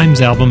Pennies and Dimes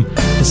album.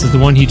 This is the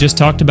one he just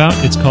talked about.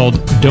 It's called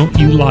Don't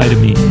You Lie to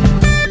Me.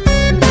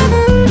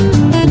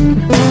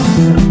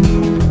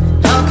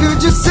 How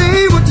could you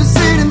say what you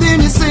said and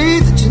then you say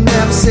that you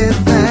never said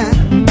that?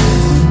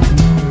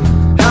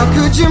 How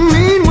could you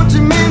mean what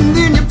you meant and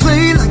then you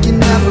play like you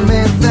never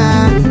meant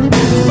that?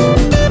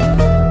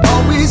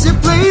 Always you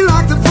play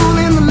like the fool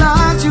in the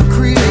lies you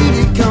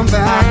created. Come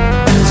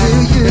back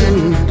to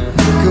you,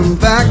 come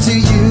back to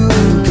you,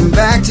 come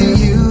back to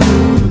you.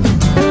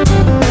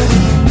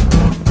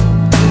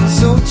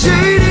 So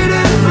jaded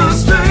and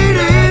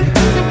frustrated,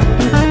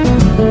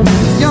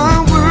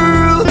 your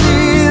world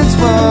is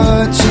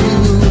what you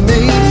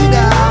made it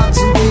out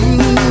to be.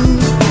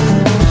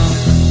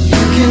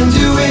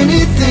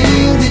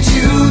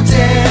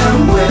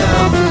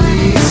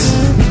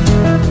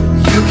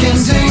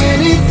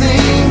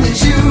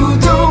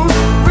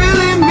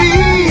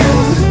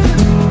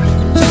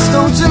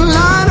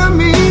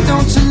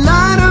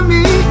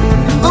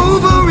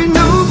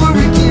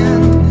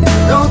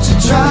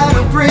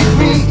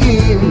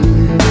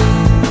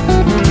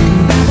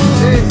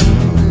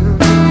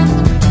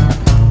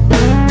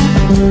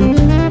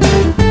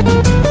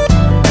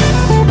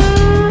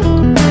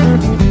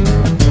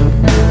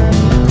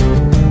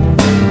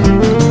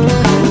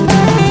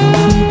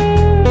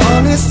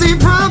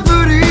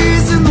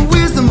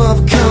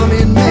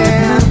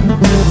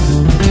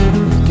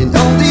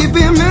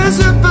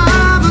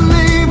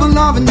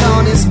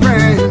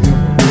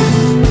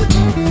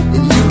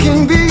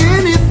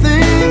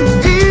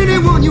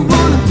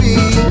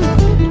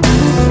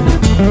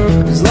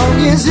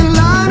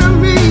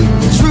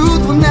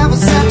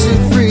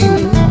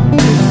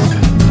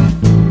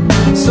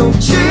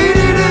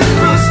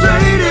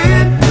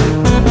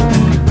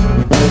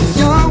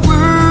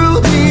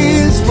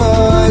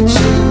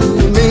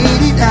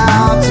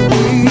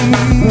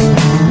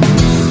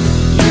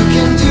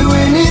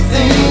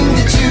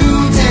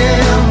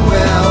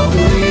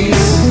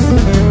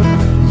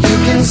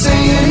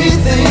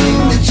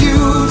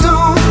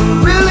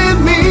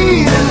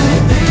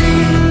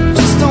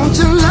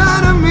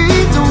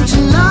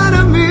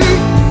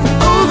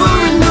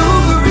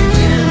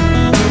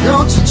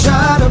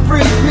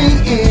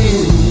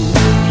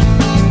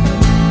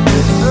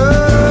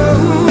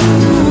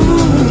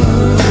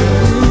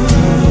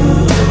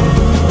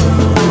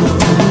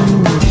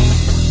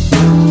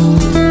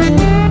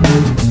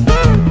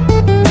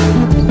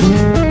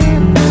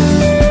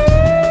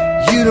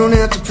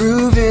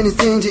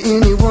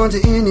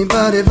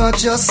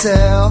 with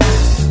yourself.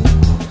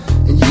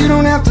 And you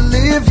don't have to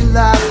live your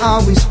life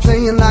always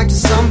playing like you're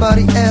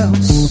somebody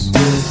else.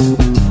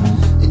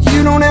 And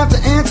you don't have to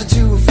answer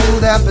to a fool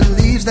that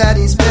believes that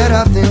he's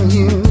better than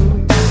you.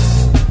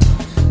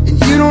 And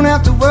you don't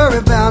have to worry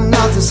about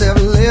nothing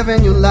except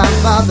living your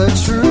life by the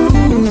truth.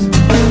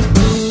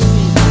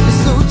 You're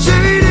so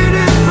jaded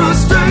and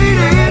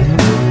frustrated.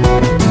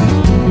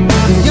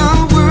 Your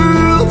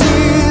world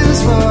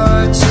is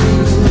what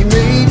you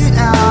made it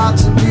out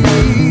to be.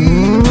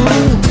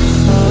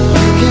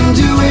 You can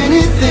do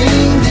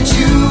anything that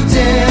you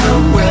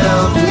damn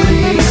well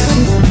please.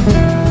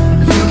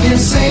 You can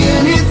say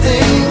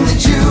anything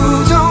that you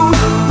don't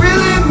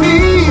really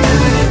mean.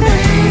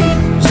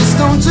 Just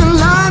don't you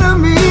lie to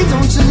me,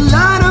 don't you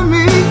lie to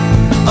me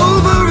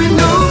over and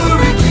over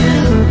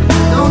again.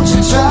 Don't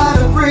you try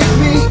to break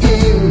me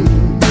in.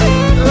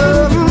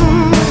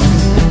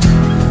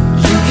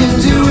 You can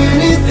do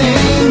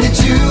anything that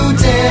you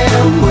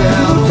damn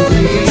well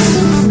please.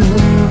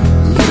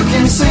 You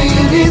can say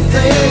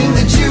anything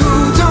that you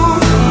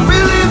don't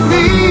really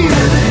mean.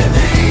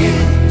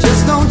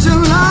 Just don't you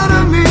lie to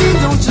me,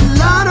 don't you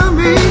lie to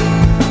me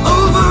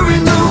over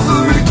and over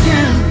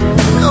again.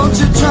 Don't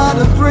you try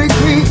to break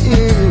me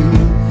in.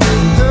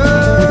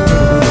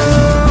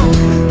 Oh,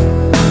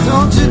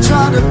 don't you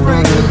try to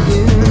break me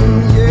in.